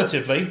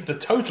 alternatively, The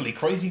Totally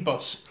Crazy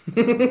Bus.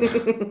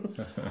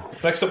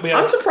 Next up we have...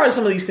 I'm surprised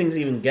some of these things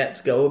even get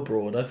to go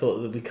abroad. I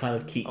thought that we kind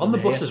of keep On the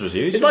them here. Buses was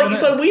huge. It's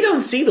like we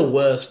don't see the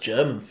worst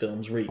German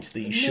films reach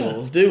these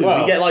shores, do we?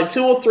 Well, we get like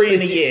 2 or 3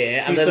 in a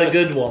year, and they're the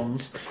good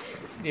ones.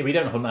 Yeah, we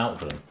don't hunt out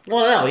for them.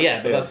 Well, no,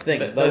 yeah, but that's the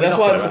thing. That's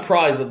why I'm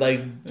surprised that they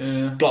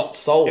got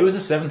sold. It was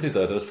the 70s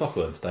though. There was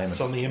popular entertainment.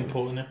 It's on the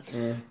import, isn't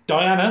it?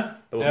 Diana.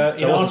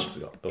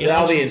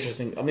 That'll be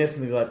interesting. I'm guessing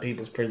things like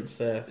People's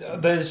Princess.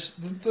 There's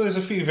a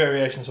few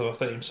variations of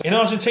the theme. So in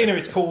Argentina,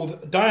 it's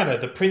called Diana,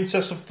 the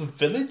Princess of the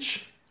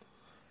Village.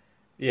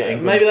 Yeah,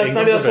 England, maybe that's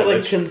what they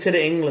village. consider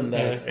England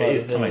as. It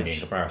is tiny in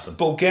comparison.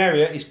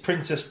 Bulgaria is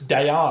Princess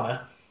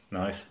Diana.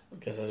 Nice.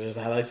 I guess that's just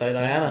how they say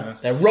Diana. Yeah.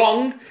 They're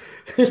wrong.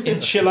 In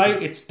Chile,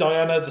 it's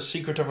Diana, the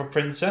Secret of a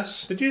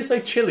Princess. Did you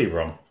say Chile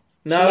wrong?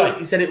 No, Chile.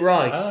 he said it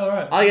right. Oh,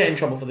 right. I get in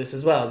trouble for this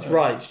as well. It's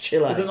right. It's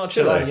Chile. Is it not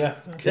Chile? Yeah.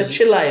 They're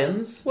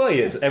Chileans. Well,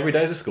 yes. Every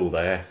day's a school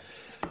day.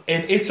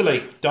 In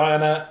Italy,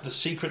 Diana, the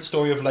Secret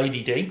Story of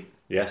Lady D.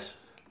 Yes.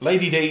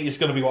 Lady D is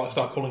going to be what I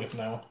start calling her from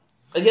now on.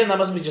 Again, that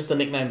must be just the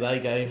nickname they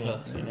gave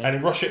her. You know? And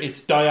in Russia,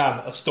 it's Diane,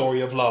 a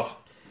Story of Love.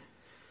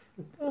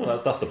 Oh,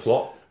 that's the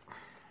plot.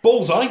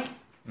 Bullseye.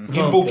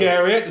 In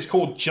Bulgaria, it's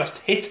called Just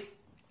Hit.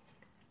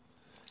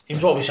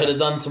 It's what we should have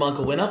done to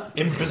Michael Winner.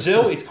 In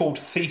Brazil, it's called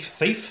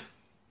Thief.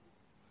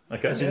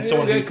 Okay. As in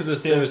someone who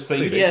steals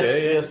thieves.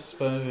 Yes,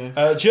 suppose,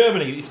 yeah.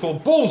 Germany, it's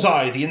called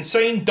Bullseye, the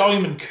Insane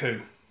Diamond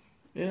Coup.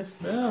 Yes.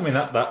 Yeah, I mean,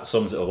 that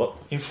sums it all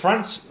up. In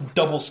France,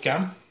 Double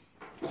Scam.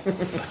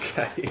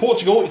 Okay.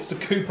 Portugal, it's the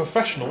Coup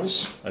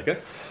Professionals. Okay.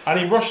 And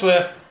in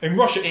Russia,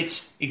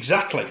 it's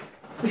Exactly.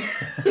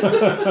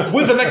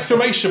 With an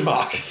exclamation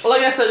mark. Well, I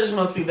guess that just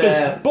must be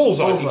there.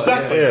 Bullseye,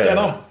 exactly. Yeah. Get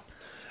on.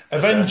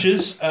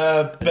 Avengers,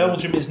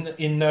 Belgium is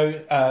in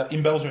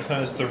Belgium it's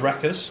known as the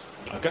Wreckers.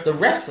 Okay. The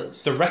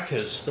Reffers. The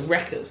Wreckers. The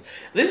Wreckers.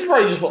 This is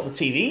probably just what the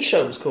TV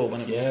show was called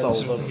when it was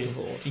sold over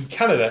before. In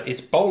Canada,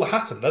 it's bowler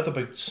hat and leather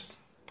boots.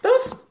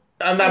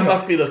 That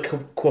must be the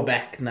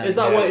Quebec name. Is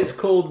that why it's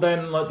called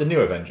then, like the New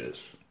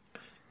Avengers?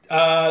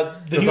 The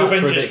New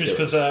Avengers was ridiculous.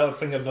 because I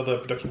think another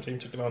production team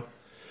took it on.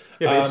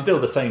 Yeah, but it's still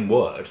the same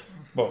word.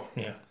 Well,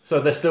 yeah. So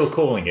they're still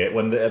calling it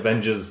when the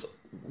Avengers,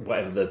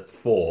 whatever the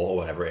 4 or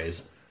whatever it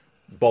is,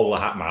 bowler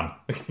hat man.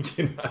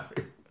 You know.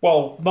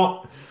 Well,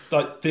 not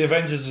like the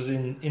Avengers as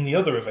in the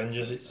other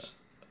Avengers. It's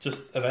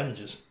just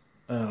Avengers.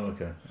 Oh,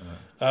 okay.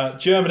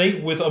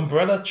 Germany with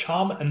Umbrella,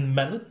 Charm and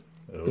Melon.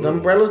 With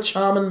Umbrella,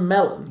 Charm and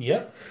Melon?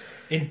 Yep.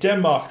 In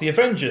Denmark, The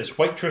Avengers,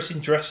 Waitress in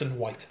Dress and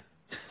White.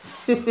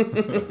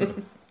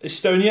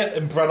 Estonia,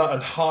 Umbrella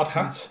and Hard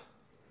Hat.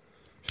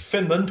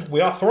 Finland, We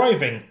Are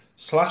Thriving,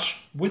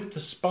 / With the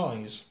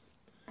Spies.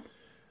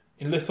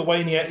 In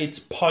Lithuania, it's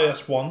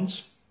Pious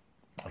Ones.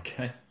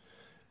 Okay.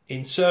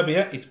 In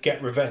Serbia, it's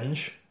Get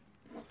Revenge.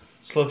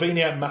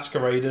 Slovenia,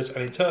 Masqueraders.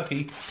 And in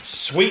Turkey,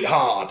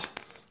 Sweetheart.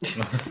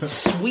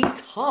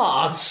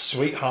 Sweetheart?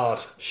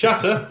 Sweetheart.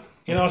 Shatter,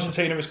 in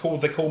Argentina, is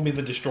called They Call Me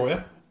the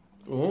Destroyer.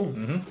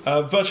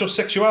 Virtual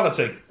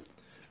Sexuality.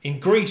 In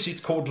Greece,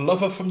 it's called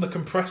Lover from the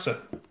Compressor.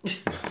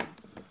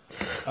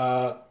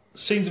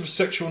 Scenes of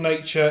sexual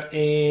nature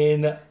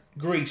in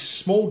Greece.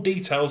 Small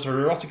Details of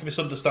Erotic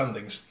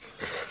Misunderstandings.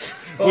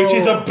 Which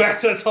is a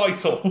better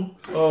title.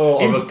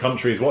 Other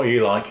countries, what are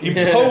you like? In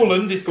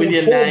Poland, it's called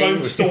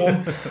Hormone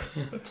Storm.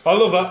 I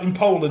love that. In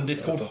Poland,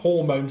 it's called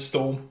Hormone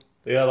Storm.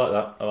 Yeah,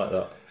 I like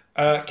that.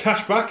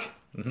 Cashback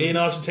in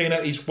Argentina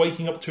is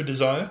Waking Up to a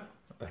Desire.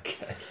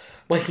 Okay.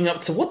 Waking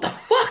up to what the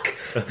fuck?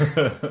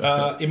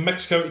 In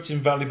Mexico, it's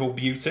Invaluable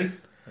Beauty.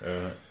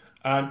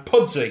 And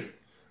Pudsey.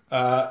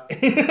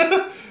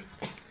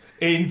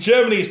 In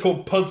Germany, it's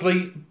called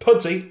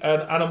Pudsey,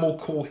 an animal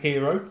called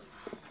Hero.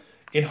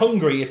 In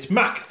Hungary, it's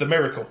Mac, the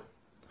Miracle.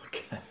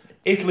 Okay.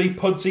 Italy,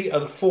 Pudsey,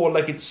 and a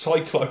four-legged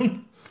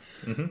cyclone.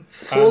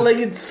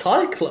 Four-legged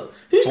cyclone?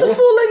 Who's the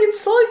four-legged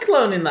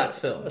cyclone in that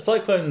film? A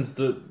cyclone's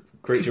the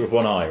creature with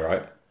one eye,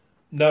 right?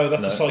 No,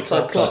 that's a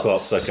Cyclops.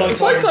 Cyclops, okay.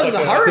 Cyclone's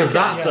a hurricane.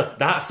 Because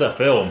that's a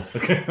film.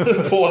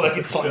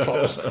 Four-legged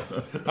Cyclops.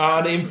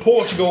 And in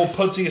Portugal,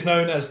 Pudsey is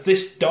known as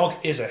This Dog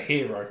is a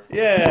Hero.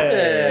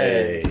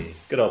 Yay!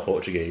 Good old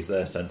Portuguese,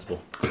 they're sensible.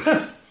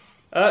 So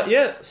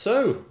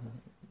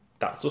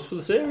that's us for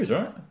the series,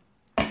 right?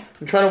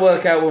 I'm trying to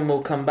work out when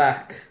we'll come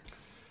back.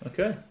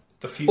 Okay.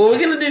 Well, we're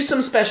going to do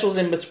some specials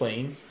in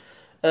between.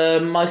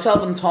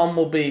 Myself and Tom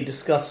will be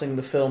discussing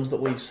the films that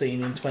we've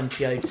seen in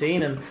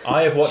 2018, and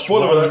I have watched.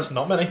 Spoiler alert,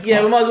 not many.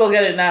 Yeah, we might as well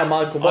get it now,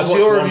 Michael. What's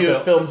your review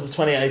of films of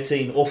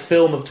 2018 or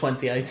film of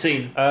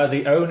 2018?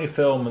 The only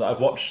film that I've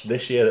watched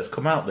this year that's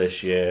come out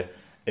this year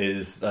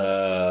is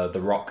The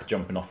Rock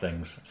jumping off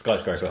things,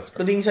 Skyscraper.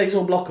 But didn't you say you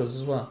saw Blockers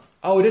as well?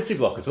 Oh, we did see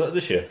Blockers, was that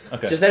this year?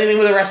 Okay. Just anything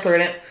with a wrestler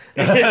in it.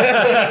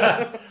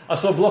 I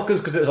saw Blockers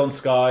because it was on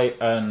Sky,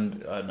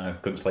 and I don't know,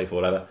 couldn't sleep or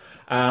whatever.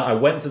 And I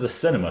went to the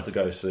cinema to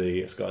go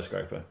see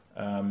Skyscraper.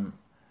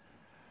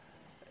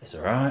 It's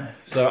alright.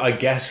 So I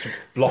guess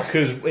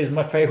Blockers is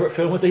my favourite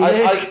film of the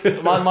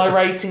year. My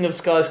rating of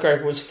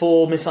Skyscraper was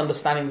 4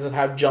 misunderstandings of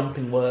how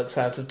jumping works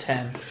out of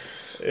 10.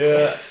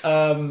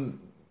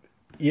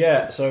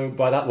 Yeah. So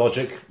by that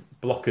logic,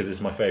 Blockers is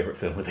my favourite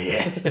film of the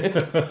year.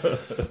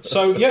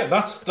 So yeah,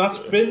 that's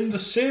been the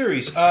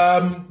series.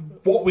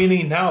 What we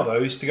need now,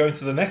 though, is to go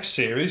into the next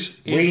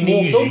series. We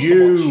need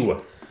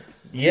you.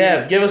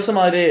 Yeah, give us some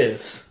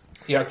ideas.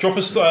 Yeah, drop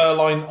us a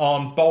line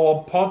on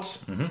BowobPod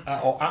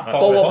or at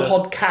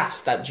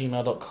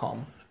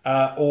BowobPodcast@gmail.com.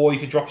 Or you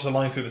can drop us a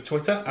line through the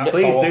Twitter.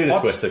 Please do the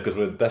Twitter because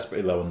we're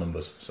desperately low on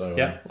numbers. So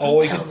yeah,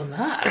 don't tell them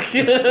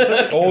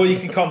that. Or you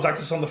can contact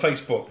us on the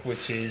Facebook,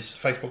 which is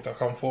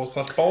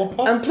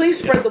facebook.com/BowobPod. And please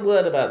spread the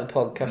word about the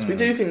podcast. We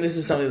do think this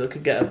is something that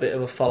could get a bit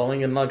of a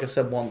following. And like I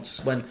said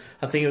once, when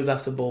I think it was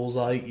after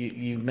Bullseye,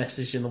 you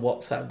messaged in the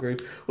WhatsApp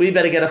group, we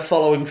better get a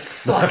following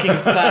fucking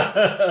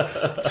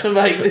fast to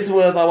make this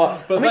worth our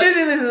while. We do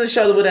think this is a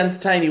show that would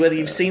entertain you, whether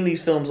you've seen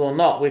these films or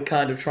not. We're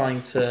kind of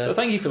trying to... Well,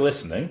 thank you for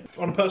listening.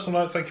 On a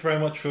personal note, thank you very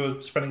much for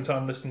spending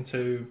time listening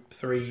to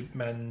three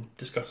men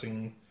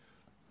discussing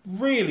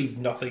really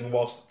nothing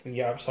whilst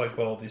the outside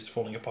world is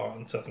falling apart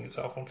and setting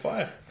itself on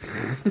fire.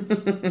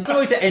 Can't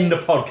wait to end the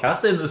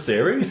podcast, end the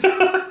series.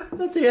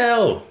 Bloody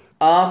hell.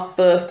 Our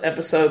first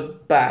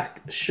episode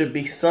back should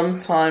be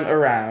sometime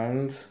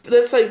around,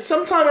 let's say,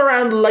 sometime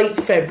around late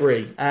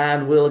February.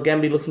 And we'll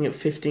again be looking at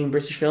 15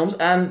 British films.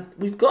 And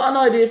we've got an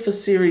idea for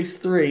Series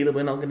 3 that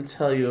we're not going to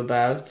tell you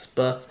about.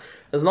 But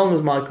as long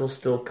as Michael's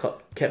still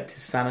kept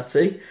his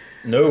sanity...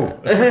 No.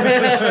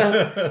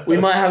 we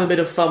might have a bit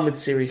of fun with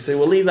Series 3.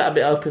 We'll leave that a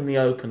bit up in the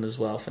open as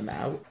well for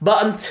now.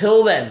 But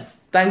until then,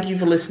 thank you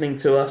for listening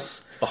to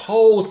us. The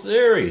whole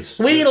series.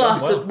 We've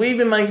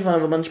been making fun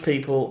of a bunch of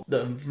people that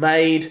have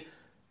made,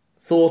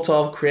 thought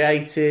of,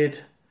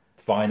 created,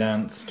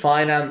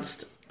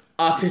 financed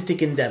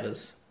artistic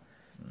endeavours.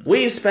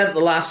 We've spent the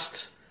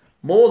last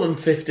more than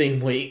 15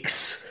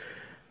 weeks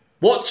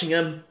watching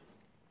them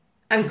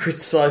and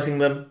criticising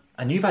them.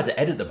 And you've had to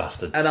edit the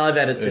bastards. And I've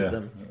edited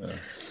them. Yeah.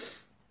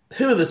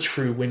 Who are the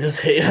true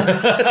winners here?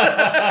 I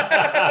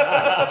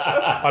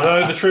don't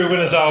know who the true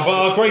winners are, but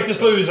our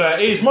greatest loser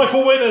is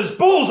Michael Winner's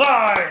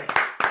Bullseye!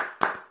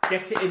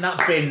 Get it in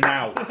that bin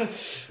now.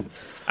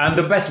 And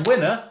the best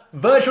winner,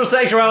 Virtual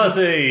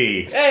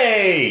Sexuality.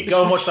 Hey,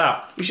 go and watch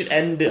that. We should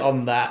end it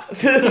on that.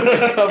 If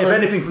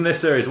anything from this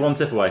series, one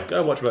tip away,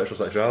 go watch Virtual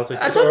Sexuality.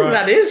 I don't think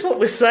that is what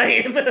we're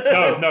saying.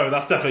 No,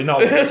 that's definitely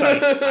not what we're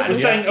saying. We're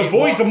saying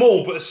avoid them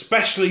all, but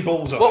especially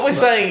Bullseye. What we're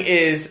saying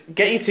is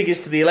get your tickets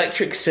to the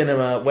Electric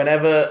Cinema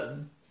whenever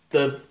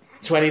the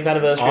 20th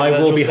anniversary I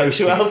of will Virtual be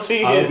hosting.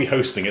 Sexuality I will is. be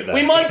hosting it there.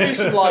 We might do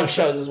some live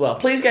shows as well.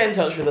 Please get in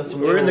touch with us.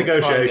 And We're in we will try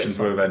and get negotiations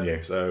for a something.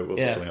 venue, so we'll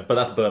Yeah. sort something out. But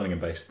that's Birmingham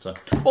based. So.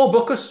 Or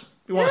book us. If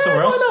you want us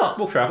somewhere else? why not?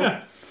 We'll travel.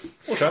 Yeah.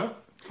 We'll travel.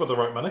 For the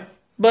right money.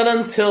 But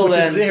until Which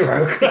then, is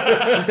zero.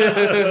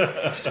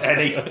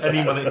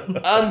 Any money.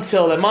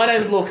 until then, my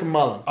name's Lorcan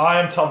Mullen. I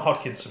am Tom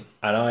Hodkinson.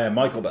 And I am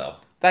Michael Bell.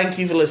 Thank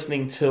you for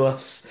listening to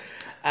us,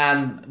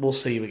 and we'll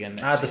see you again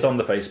next Add us year. on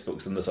the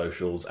Facebooks and the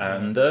socials,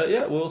 and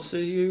we'll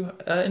see you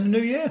in the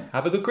new year.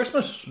 Have a good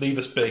Christmas. Leave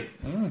us be.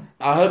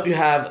 I hope you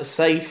have a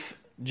safe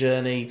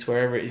journey to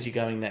wherever it is you're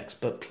going next,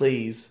 but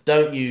please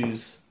don't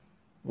use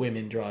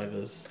women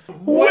drivers.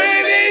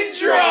 Women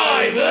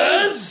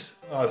drivers!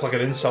 Oh, it's like an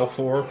incel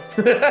forum.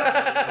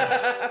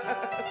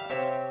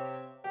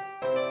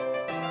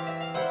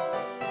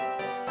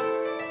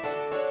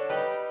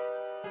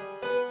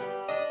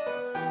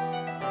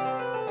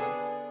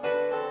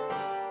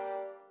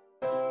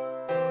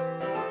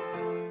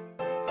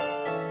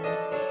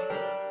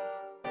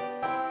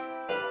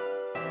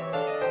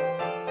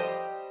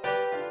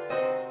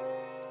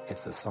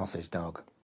 It's a sausage dog.